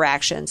for her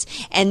actions.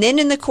 And then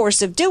in the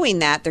course of doing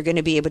that, they're going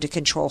to be able to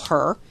control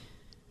her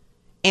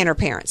and her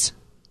parents.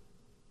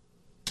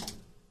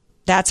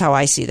 That's how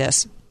I see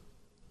this.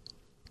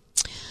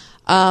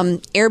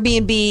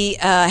 Airbnb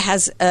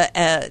has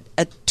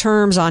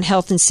terms on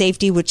health and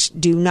safety which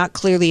do not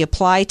clearly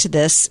apply to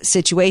this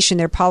situation.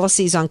 Their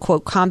policies on,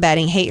 quote,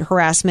 combating hate,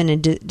 harassment,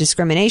 and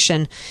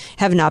discrimination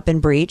have not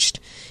been breached.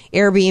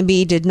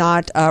 Airbnb did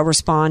not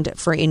respond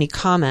for any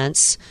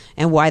comments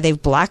and why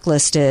they've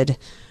blacklisted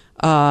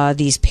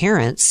these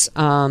parents.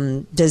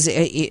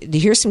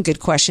 Here's some good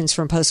questions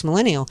from Post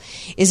Millennial.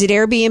 Is it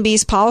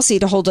Airbnb's policy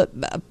to hold up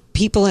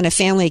people in a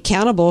family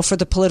accountable for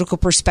the political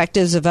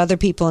perspectives of other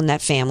people in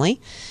that family?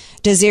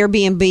 Does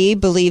Airbnb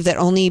believe that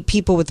only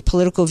people with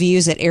political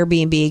views that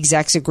Airbnb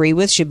execs agree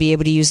with should be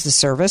able to use the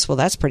service? Well,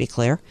 that's pretty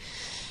clear.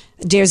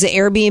 Does the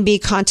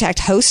Airbnb contact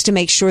hosts to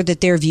make sure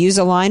that their views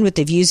align with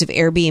the views of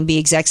Airbnb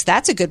execs?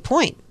 That's a good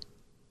point.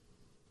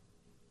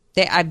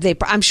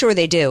 I'm sure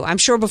they do. I'm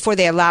sure before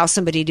they allow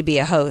somebody to be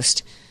a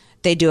host,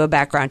 they do a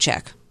background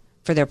check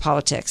for their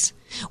politics,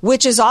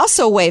 which is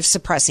also a way of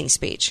suppressing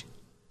speech,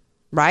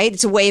 right?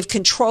 It's a way of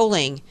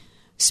controlling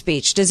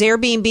speech. Does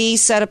Airbnb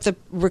set up the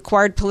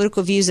required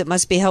political views that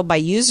must be held by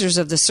users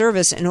of the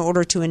service in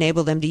order to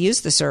enable them to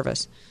use the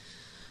service?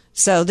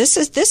 So this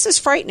is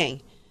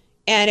frightening.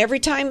 And every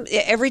time,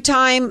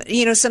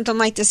 something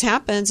like this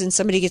happens and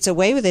somebody gets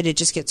away with it, it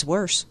just gets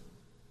worse.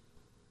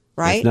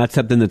 Right? It's not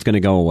something that's going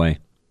to go away.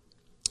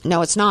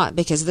 No, it's not,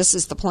 because this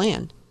is the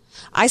plan.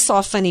 I saw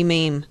a funny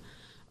meme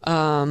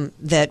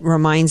that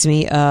reminds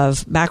me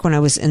of back when I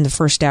was in the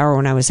first hour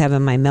when I was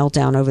having my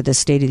meltdown over the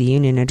State of the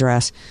Union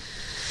address.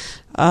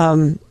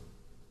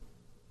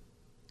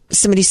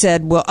 somebody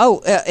said,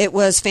 well, it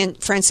was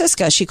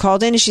Francisca. She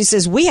called in and she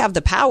says, we have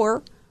the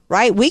power,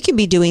 right? We can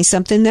be doing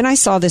something. Then I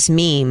saw this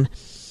meme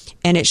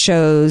and it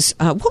shows,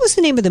 what was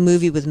the name of the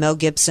movie with Mel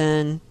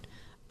Gibson?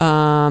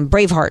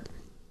 Braveheart.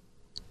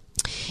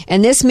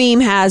 And this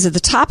meme has, at the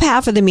top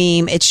half of the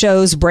meme, it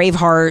shows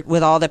Braveheart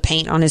with all the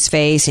paint on his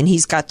face, and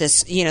he's got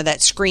this,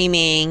 that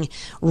screaming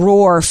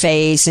roar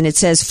face, and it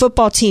says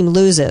football team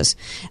loses.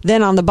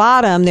 Then on the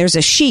bottom, there's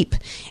a sheep,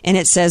 and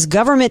it says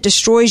government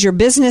destroys your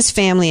business,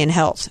 family, and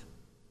health.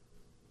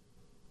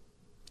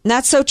 And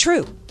that's so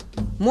true.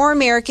 More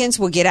Americans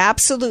will get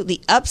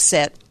absolutely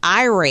upset,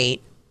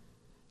 irate,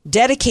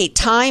 dedicate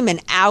time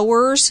and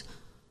hours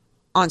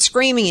on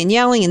screaming and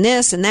yelling and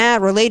this and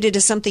that related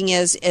to something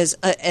as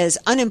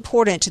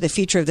unimportant to the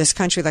future of this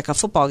country, like a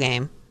football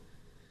game.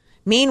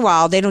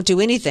 Meanwhile, they don't do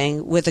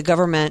anything with the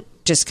government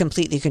just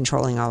completely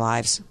controlling our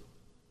lives.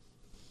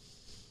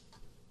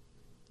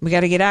 We got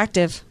to get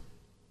active.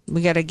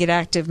 We got to get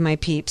active, my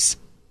peeps.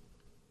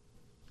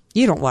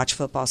 You don't watch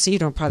football, so you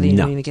don't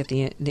even get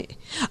the...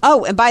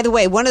 Oh, and by the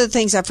way, one of the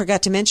things I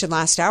forgot to mention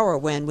last hour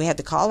when we had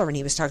the caller and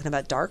he was talking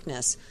about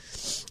darkness,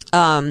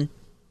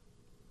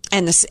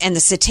 and the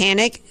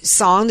satanic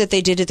song that they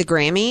did at the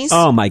Grammys.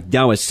 Oh my,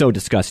 that was so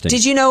disgusting.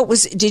 Did you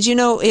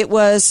know it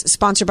was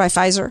sponsored by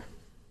Pfizer?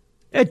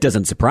 It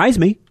doesn't surprise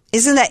me.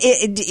 Isn't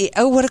that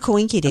oh, what a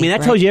coinky-dink. I mean,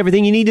 that tells you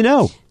everything you need to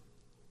know.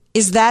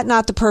 Is that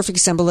not the perfect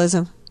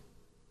symbolism?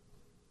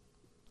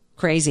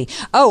 Crazy.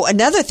 Oh,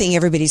 another thing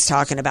everybody's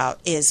talking about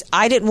is,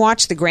 I didn't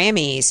watch the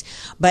Grammys,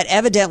 but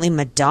evidently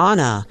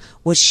Madonna,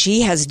 what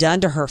she has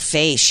done to her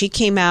face. She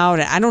came out,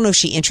 and I don't know if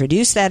she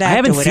introduced that act. I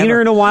haven't seen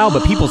her in a while,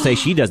 but people say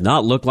she does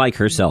not look like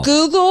herself.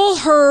 Google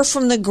her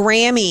from the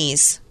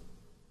Grammys.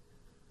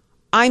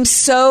 I'm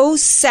so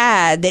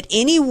sad that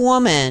any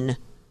woman...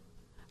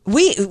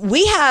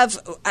 We have,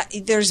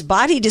 there's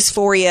body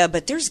dysphoria,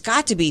 but there's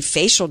got to be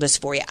facial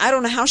dysphoria. I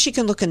don't know how she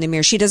can look in the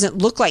mirror. She doesn't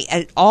look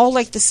at all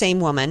like the same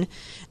woman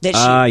that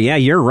she... Yeah,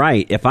 you're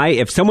right.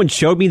 If someone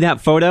showed me that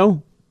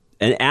photo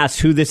and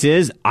asked who this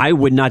is, I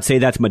would not say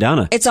that's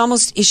Madonna.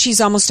 She's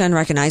almost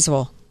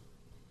unrecognizable.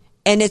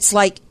 And it's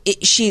like,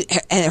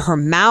 her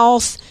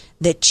mouth,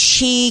 the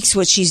cheeks,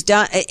 what she's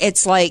done,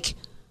 it's like,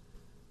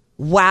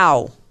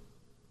 wow.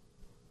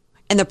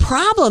 And the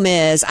problem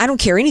is, I don't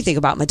care anything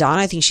about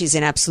Madonna. I think she's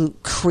an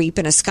absolute creep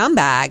and a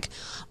scumbag.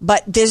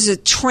 But there's a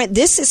trend.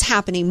 This is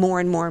happening more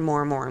and more and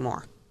more and more and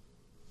more.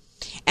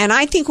 And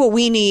I think what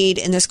we need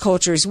in this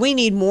culture is we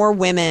need more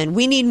women.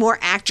 We need more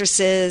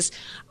actresses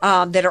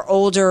that are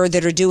older,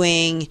 that are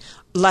doing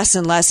less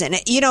and less. And,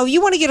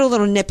 you want to get a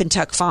little nip and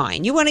tuck,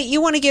 fine. You want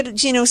to get,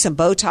 some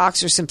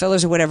Botox or some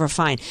fillers or whatever,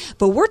 fine.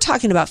 But we're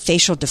talking about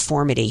facial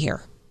deformity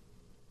here.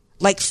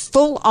 Like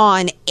full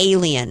on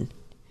alien.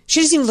 She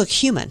doesn't even look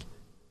human.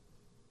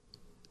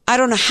 I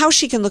don't know how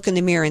she can look in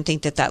the mirror and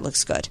think that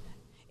looks good.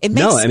 It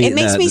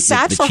makes me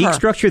sad for her. The cheek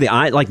structure, the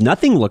eye, like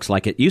nothing looks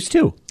like it used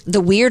to.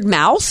 The weird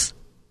mouth.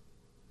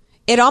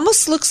 It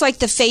almost looks like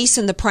the face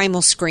in the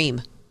Primal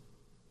Scream.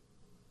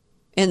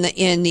 In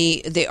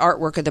the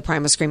artwork of the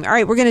Primal Scream. All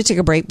right, we're going to take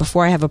a break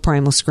before I have a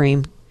Primal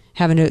Scream.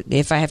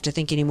 If I have to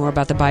think any more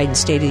about the Biden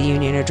State of the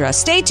Union address.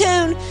 Stay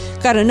tuned.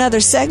 Got another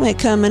segment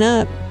coming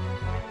up.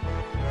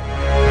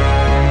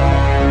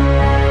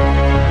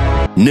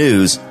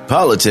 News,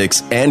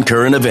 politics, and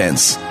current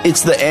events.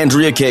 It's the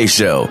Andrea Kaye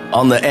Show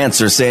on The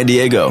Answer San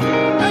Diego.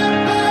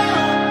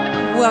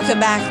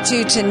 Welcome back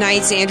to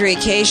tonight's Andrea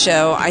Kaye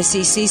Show. I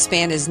see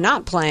C-SPAN is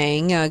not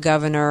playing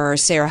Governor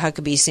Sarah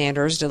Huckabee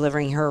Sanders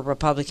delivering her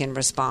Republican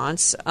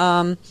response.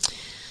 I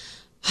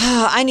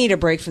need a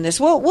break from this.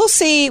 We'll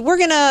see. We're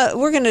gonna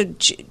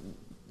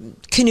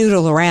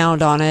canoodle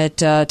around on it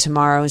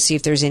tomorrow and see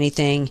if there's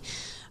anything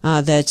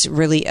that's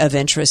really of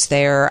interest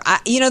there.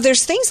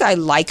 There's things I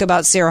like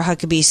about Sarah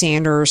Huckabee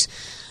Sanders,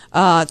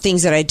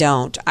 things that I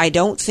don't. I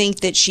don't think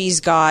that she's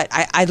got...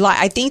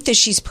 I think that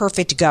she's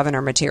perfect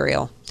governor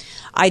material.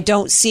 I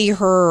don't see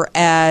her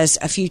as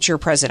a future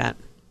president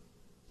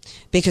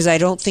because I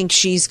don't think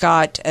she's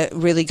got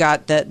really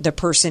got the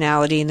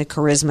personality and the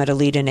charisma to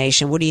lead a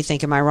nation. What do you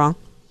think? Am I wrong?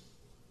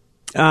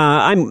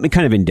 I'm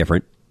kind of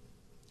indifferent.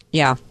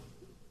 Yeah.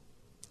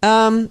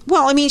 Well,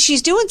 I mean,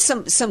 she's doing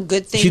some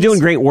good things. She's doing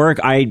great work.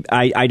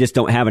 I just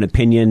don't have an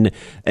opinion.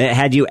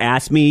 Had you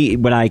asked me,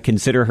 would I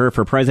consider her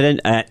for president?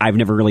 I've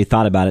never really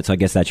thought about it, so I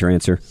guess that's your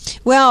answer.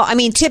 Well, I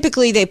mean,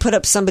 typically they put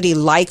up somebody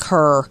like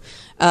her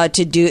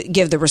to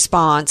give the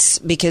response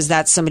because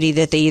that's somebody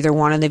that they either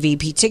want on the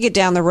VP ticket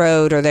down the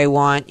road or they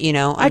want,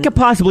 I could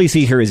possibly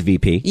see her as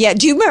VP. Yeah.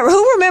 Do you remember,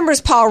 who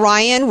remembers Paul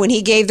Ryan when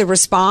he gave the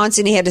response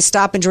and he had to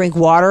stop and drink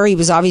water? He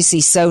was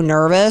obviously so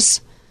nervous.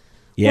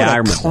 Yeah, what I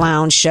remember.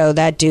 Clown show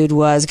that dude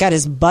was. Got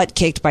his butt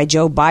kicked by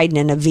Joe Biden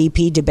in a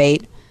VP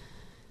debate.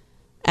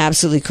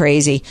 Absolutely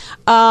crazy.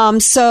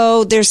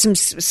 So there's some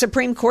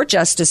Supreme Court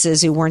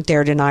justices who weren't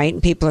there tonight,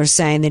 and people are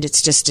saying that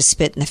it's just a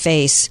spit in the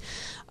face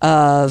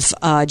of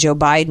Joe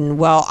Biden.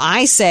 Well,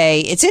 I say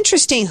it's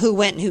interesting who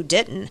went and who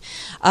didn't.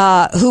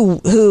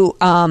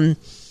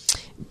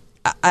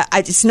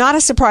 It's not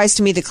a surprise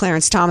to me that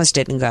Clarence Thomas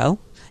didn't go.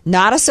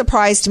 Not a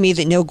surprise to me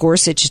that Neil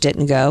Gorsuch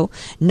didn't go.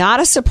 Not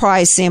a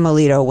surprise Sam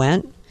Alito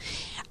went.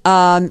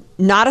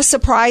 Not a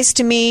surprise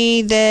to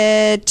me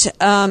that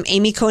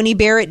Amy Coney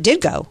Barrett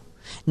did go.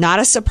 Not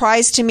a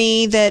surprise to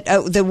me that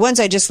the ones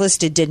I just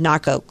listed did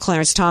not go.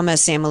 Clarence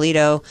Thomas, Sam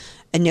Alito,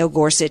 and Neil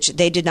Gorsuch,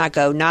 they did not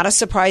go. Not a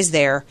surprise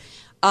there.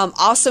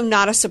 Also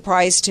not a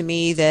surprise to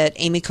me that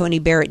Amy Coney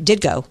Barrett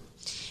did go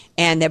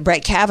and that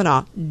Brett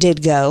Kavanaugh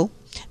did go.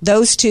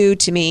 Those two,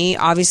 to me,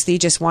 obviously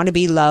just want to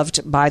be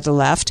loved by the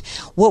left.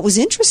 What was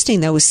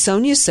interesting, though, was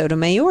Sonia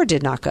Sotomayor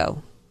did not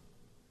go.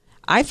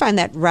 I find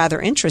that rather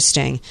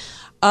interesting.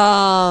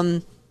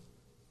 The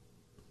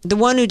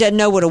one who doesn't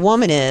know what a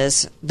woman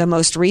is, the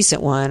most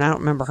recent one, I don't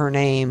remember her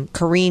name, not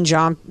Karine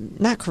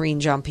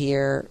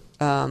Jean-Pierre.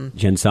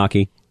 Jen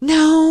Psaki.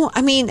 No,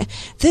 I mean,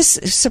 this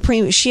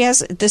Supreme, she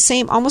has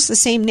almost the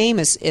same name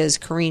as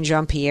Karine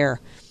Jean-Pierre.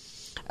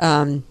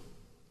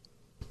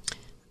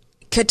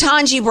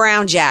 Ketanji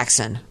Brown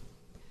Jackson.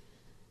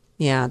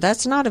 Yeah,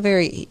 that's not a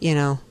very,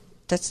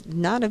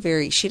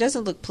 she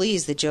doesn't look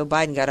pleased that Joe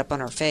Biden got up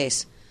on her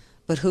face.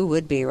 But who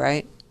would be,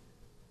 right?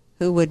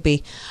 Who would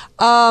be?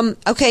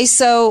 Okay,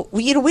 so,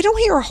 we don't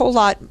hear a whole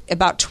lot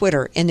about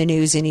Twitter in the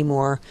news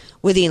anymore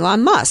with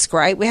Elon Musk,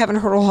 right? We haven't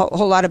heard a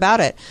whole lot about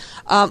it.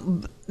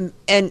 And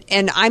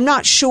I'm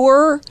not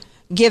sure,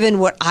 given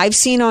what I've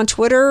seen on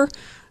Twitter,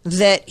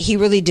 that he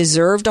really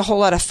deserved a whole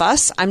lot of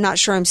fuss. I'm not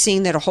sure I'm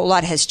seeing that a whole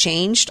lot has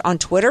changed on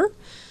Twitter.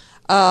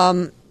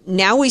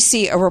 Now we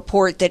see a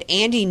report that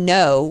Andy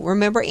Ngo,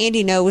 remember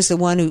Andy Ngo was the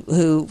one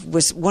who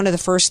was one of the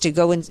first to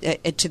go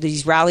to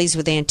these rallies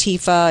with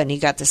Antifa, and he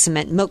got the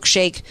cement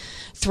milkshake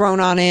thrown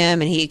on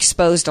him, and he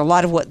exposed a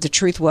lot of what the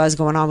truth was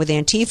going on with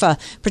Antifa,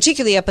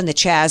 particularly up in the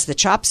Chaz, the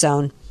Chop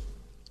Zone.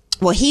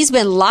 Well, he's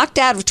been locked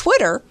out of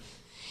Twitter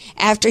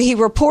after he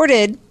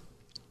reported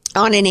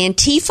on an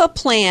Antifa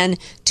plan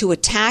to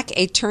attack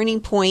a Turning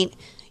Point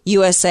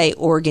USA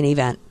Oregon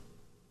event.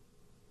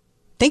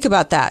 Think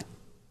about that.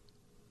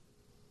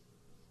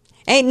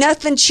 Ain't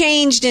nothing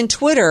changed in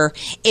Twitter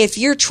if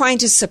you're trying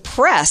to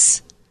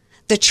suppress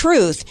the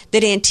truth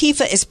that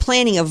Antifa is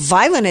planning a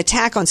violent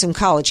attack on some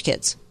college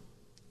kids.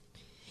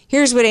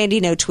 Here's what Andy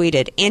Ngo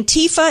tweeted.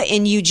 Antifa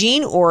in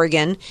Eugene,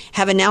 Oregon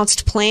have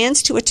announced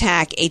plans to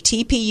attack a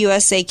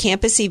TPUSA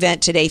campus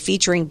event today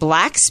featuring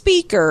black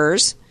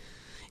speakers.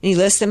 And he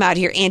lists them out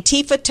here.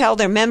 Antifa tell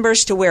their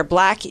members to wear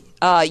black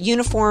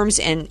uniforms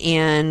and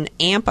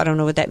AMP, I don't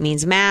know what that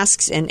means,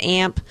 masks and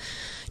AMP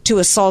to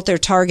assault their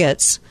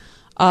targets.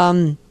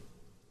 And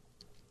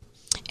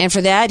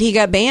for that, he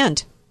got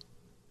banned,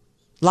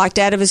 locked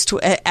out of his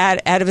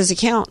out of his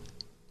account.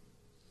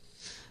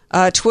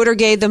 Twitter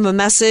gave them a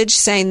message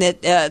saying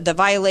that the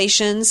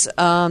violations,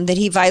 that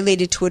he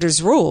violated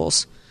Twitter's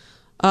rules.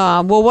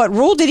 Well, what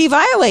rule did he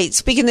violate?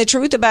 Speaking the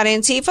truth about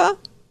Antifa?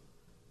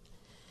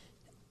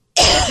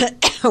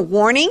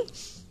 Warning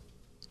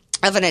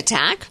of an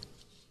attack.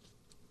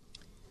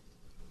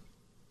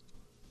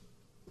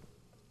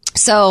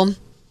 So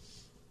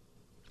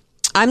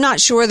I'm not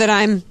sure that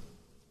I'm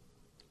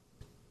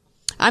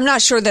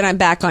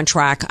back on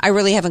track. I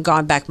really haven't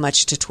gone back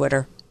much to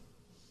Twitter.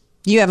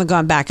 You haven't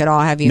gone back at all,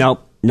 have you?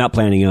 Nope, not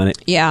planning on it.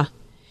 Yeah.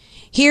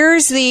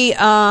 Here's the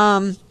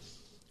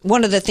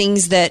one of the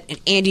things that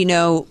Andy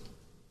Ngo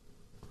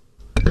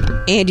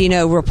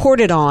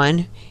reported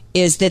on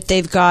is that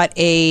they've got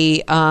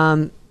a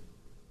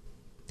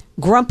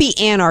Grumpy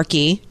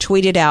Anarchy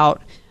tweeted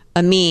out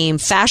a meme,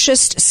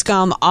 fascist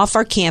scum off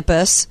our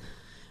campus,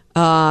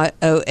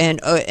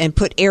 and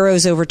put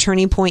arrows over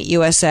Turning Point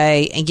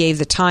USA and gave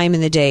the time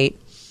and the date.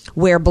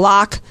 Wear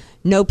block,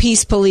 no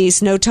peace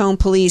police, no tone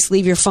police,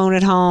 leave your phone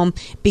at home,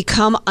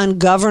 become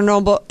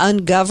ungovernable,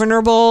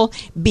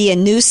 be a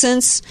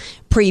nuisance,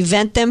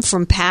 prevent them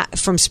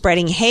from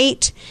spreading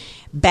hate,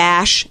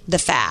 bash the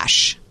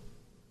fash.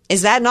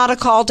 Is that not a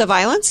call to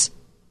violence?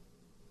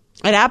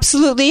 It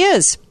absolutely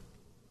is.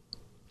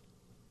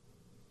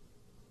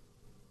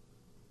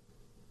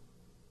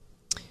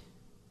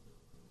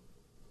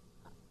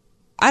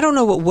 I don't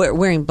know what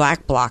wearing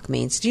black bloc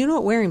means. Do you know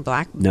what wearing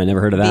black? No, never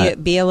heard of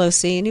that.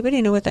 BLOC.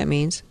 Anybody know what that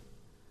means?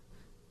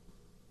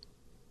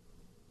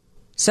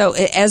 So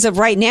as of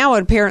right now,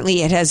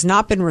 apparently it has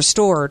not been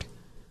restored.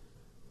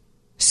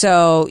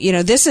 So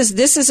this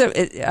is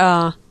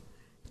a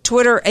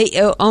Twitter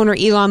owner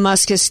Elon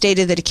Musk has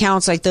stated that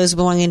accounts like those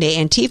belonging to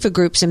Antifa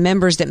groups and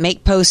members that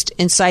make posts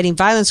inciting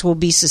violence will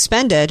be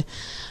suspended.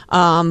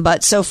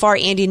 But so far,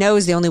 Andy Ngo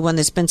is the only one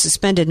that's been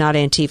suspended, not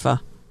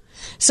Antifa.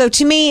 So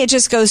to me, it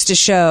just goes to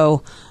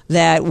show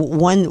that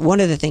one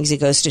of the things it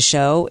goes to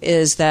show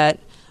is that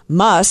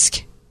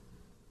Musk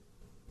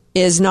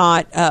is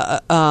not,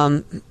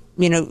 everybody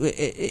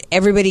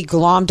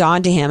glommed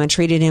onto him and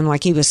treated him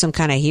like he was some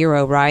kind of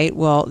hero, right?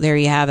 Well, there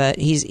you have it.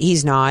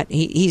 He's not.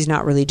 He's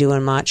not really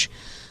doing much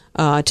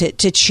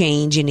to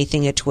change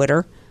anything at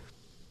Twitter.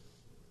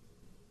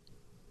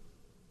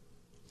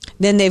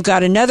 Then they've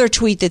got another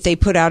tweet that they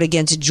put out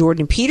against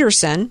Jordan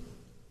Peterson.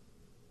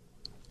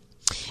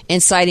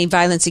 inciting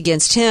violence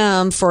against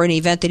him for an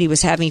event that he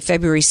was having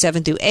February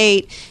 7 through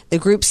 8. The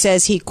group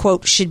says he,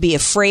 quote, should be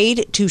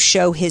afraid to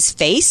show his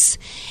face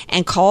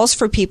and calls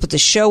for people to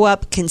show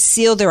up,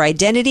 conceal their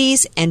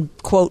identities, and,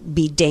 quote,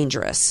 be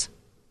dangerous.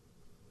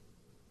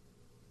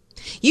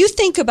 You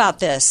think about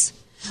this.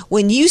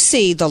 When you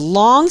see the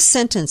long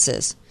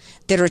sentences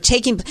that are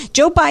taking...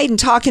 Joe Biden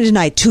talking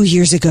tonight, 2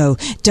 years ago,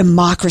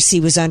 democracy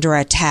was under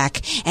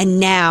attack, and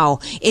now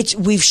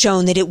we've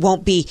shown that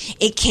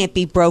it can't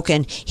be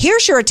broken.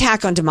 Here's your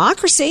attack on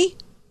democracy.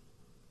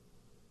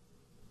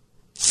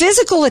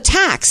 Physical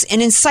attacks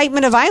and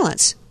incitement of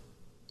violence.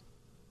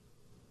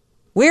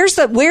 Where's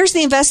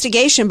the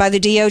investigation by the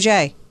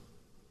DOJ?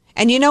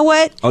 And you know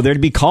what? Oh,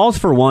 there'd be calls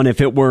for one if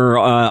it were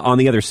on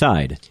the other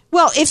side.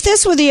 Well, if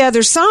this were the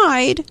other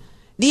side,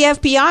 the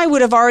FBI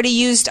would have already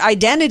used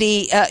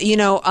identity,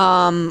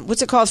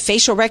 what's it called?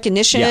 Facial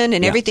recognition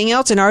and everything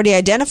else, and already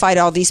identified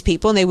all these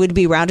people, and they would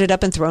be rounded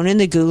up and thrown in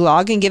the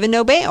gulag and given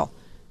no bail.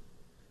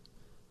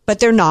 But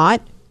they're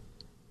not.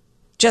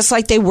 Just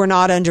like they were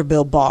not under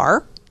Bill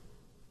Barr.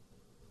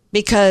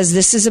 Because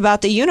this is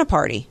about the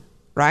Uniparty,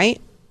 right?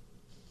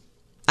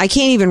 I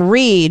can't even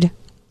read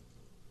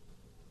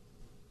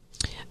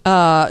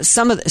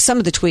some of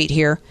the tweet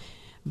here.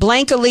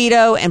 Blank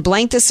Alito and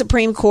blank the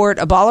Supreme Court,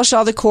 abolish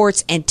all the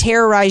courts and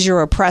terrorize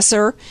your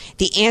oppressor.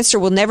 The answer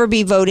will never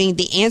be voting.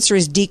 The answer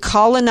is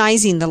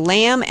decolonizing the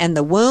lamb and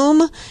the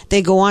womb.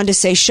 They go on to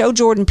say, show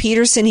Jordan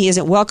Peterson he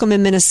isn't welcome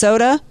in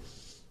Minnesota.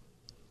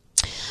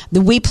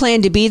 We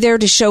plan to be there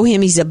to show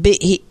him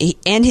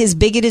and his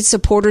bigoted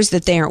supporters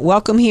that they aren't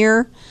welcome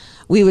here.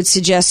 We would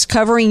suggest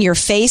covering your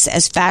face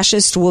as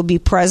fascists will be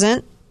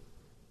present.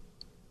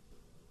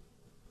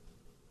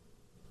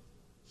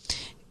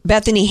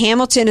 Bethany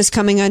Hamilton is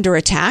coming under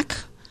attack.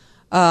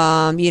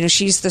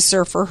 She's the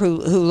surfer who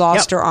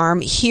lost her arm.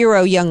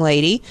 Hero young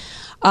lady.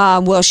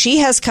 Well, she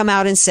has come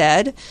out and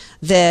said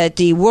that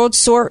the World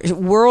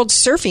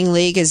Surfing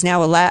League is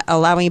now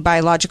allowing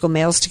biological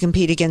males to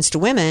compete against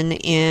women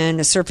in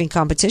surfing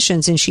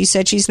competitions, and she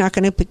said she's not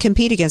going to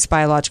compete against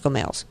biological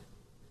males.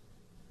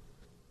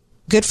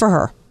 Good for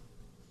her.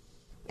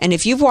 And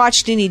if you've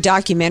watched any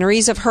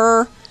documentaries of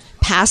her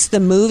past the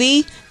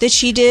movie that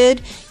she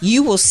did,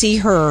 you will see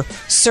her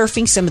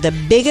surfing some of the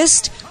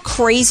biggest,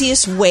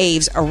 craziest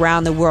waves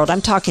around the world.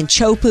 I'm talking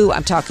Chopu,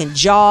 I'm talking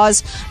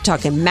Jaws, I'm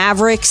talking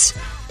Mavericks.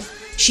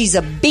 She's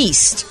a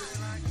beast,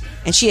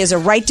 and she has a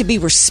right to be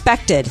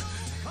respected.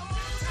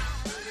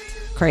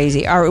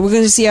 Crazy. All right, we're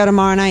going to see you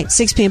tomorrow night,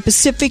 6 p.m.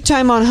 Pacific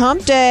time on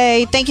Hump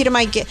Day. Thank you to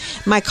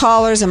my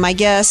callers and my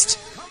guest.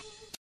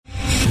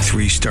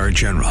 3-star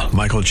General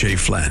Michael J.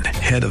 Flynn,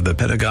 head of the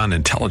Pentagon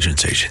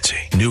Intelligence Agency,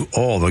 knew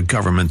all the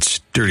government's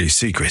dirty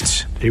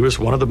secrets. He was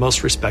one of the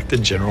most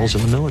respected generals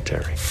in the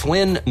military.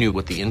 Flynn knew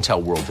what the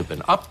intel world had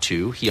been up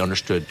to. He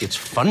understood its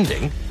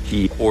funding.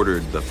 He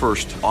ordered the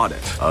first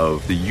audit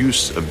of the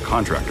use of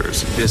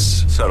contractors.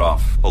 This set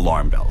off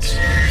alarm bells.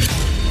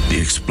 The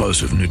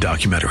explosive new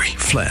documentary,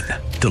 Flynn,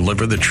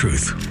 Deliver the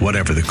Truth,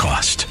 Whatever the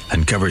Cost,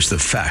 uncovers the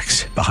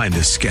facts behind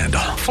this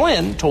scandal.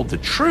 Flynn told the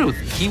truth.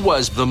 He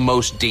was the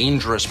most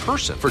dangerous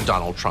person for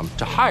Donald Trump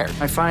to hire.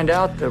 I find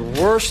out the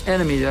worst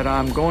enemy that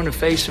I'm going to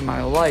face in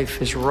my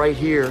life is right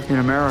here in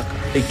America.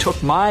 They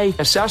took my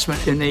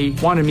assessment and they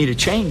wanted me to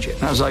change it.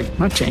 And I was like, I'm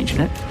not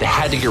changing it. They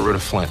had to get rid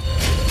of Flynn.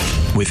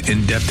 With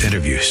in-depth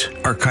interviews,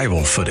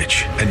 archival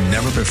footage, and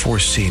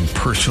never-before-seen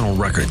personal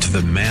records of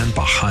the man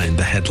behind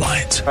the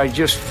headlines. I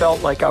just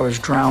felt like I was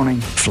drowning.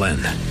 Flynn,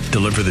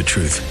 Deliver the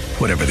Truth,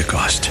 Whatever the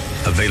Cost.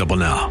 Available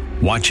now.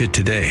 Watch it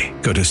today.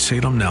 Go to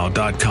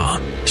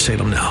salemnow.com.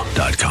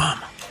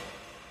 salemnow.com.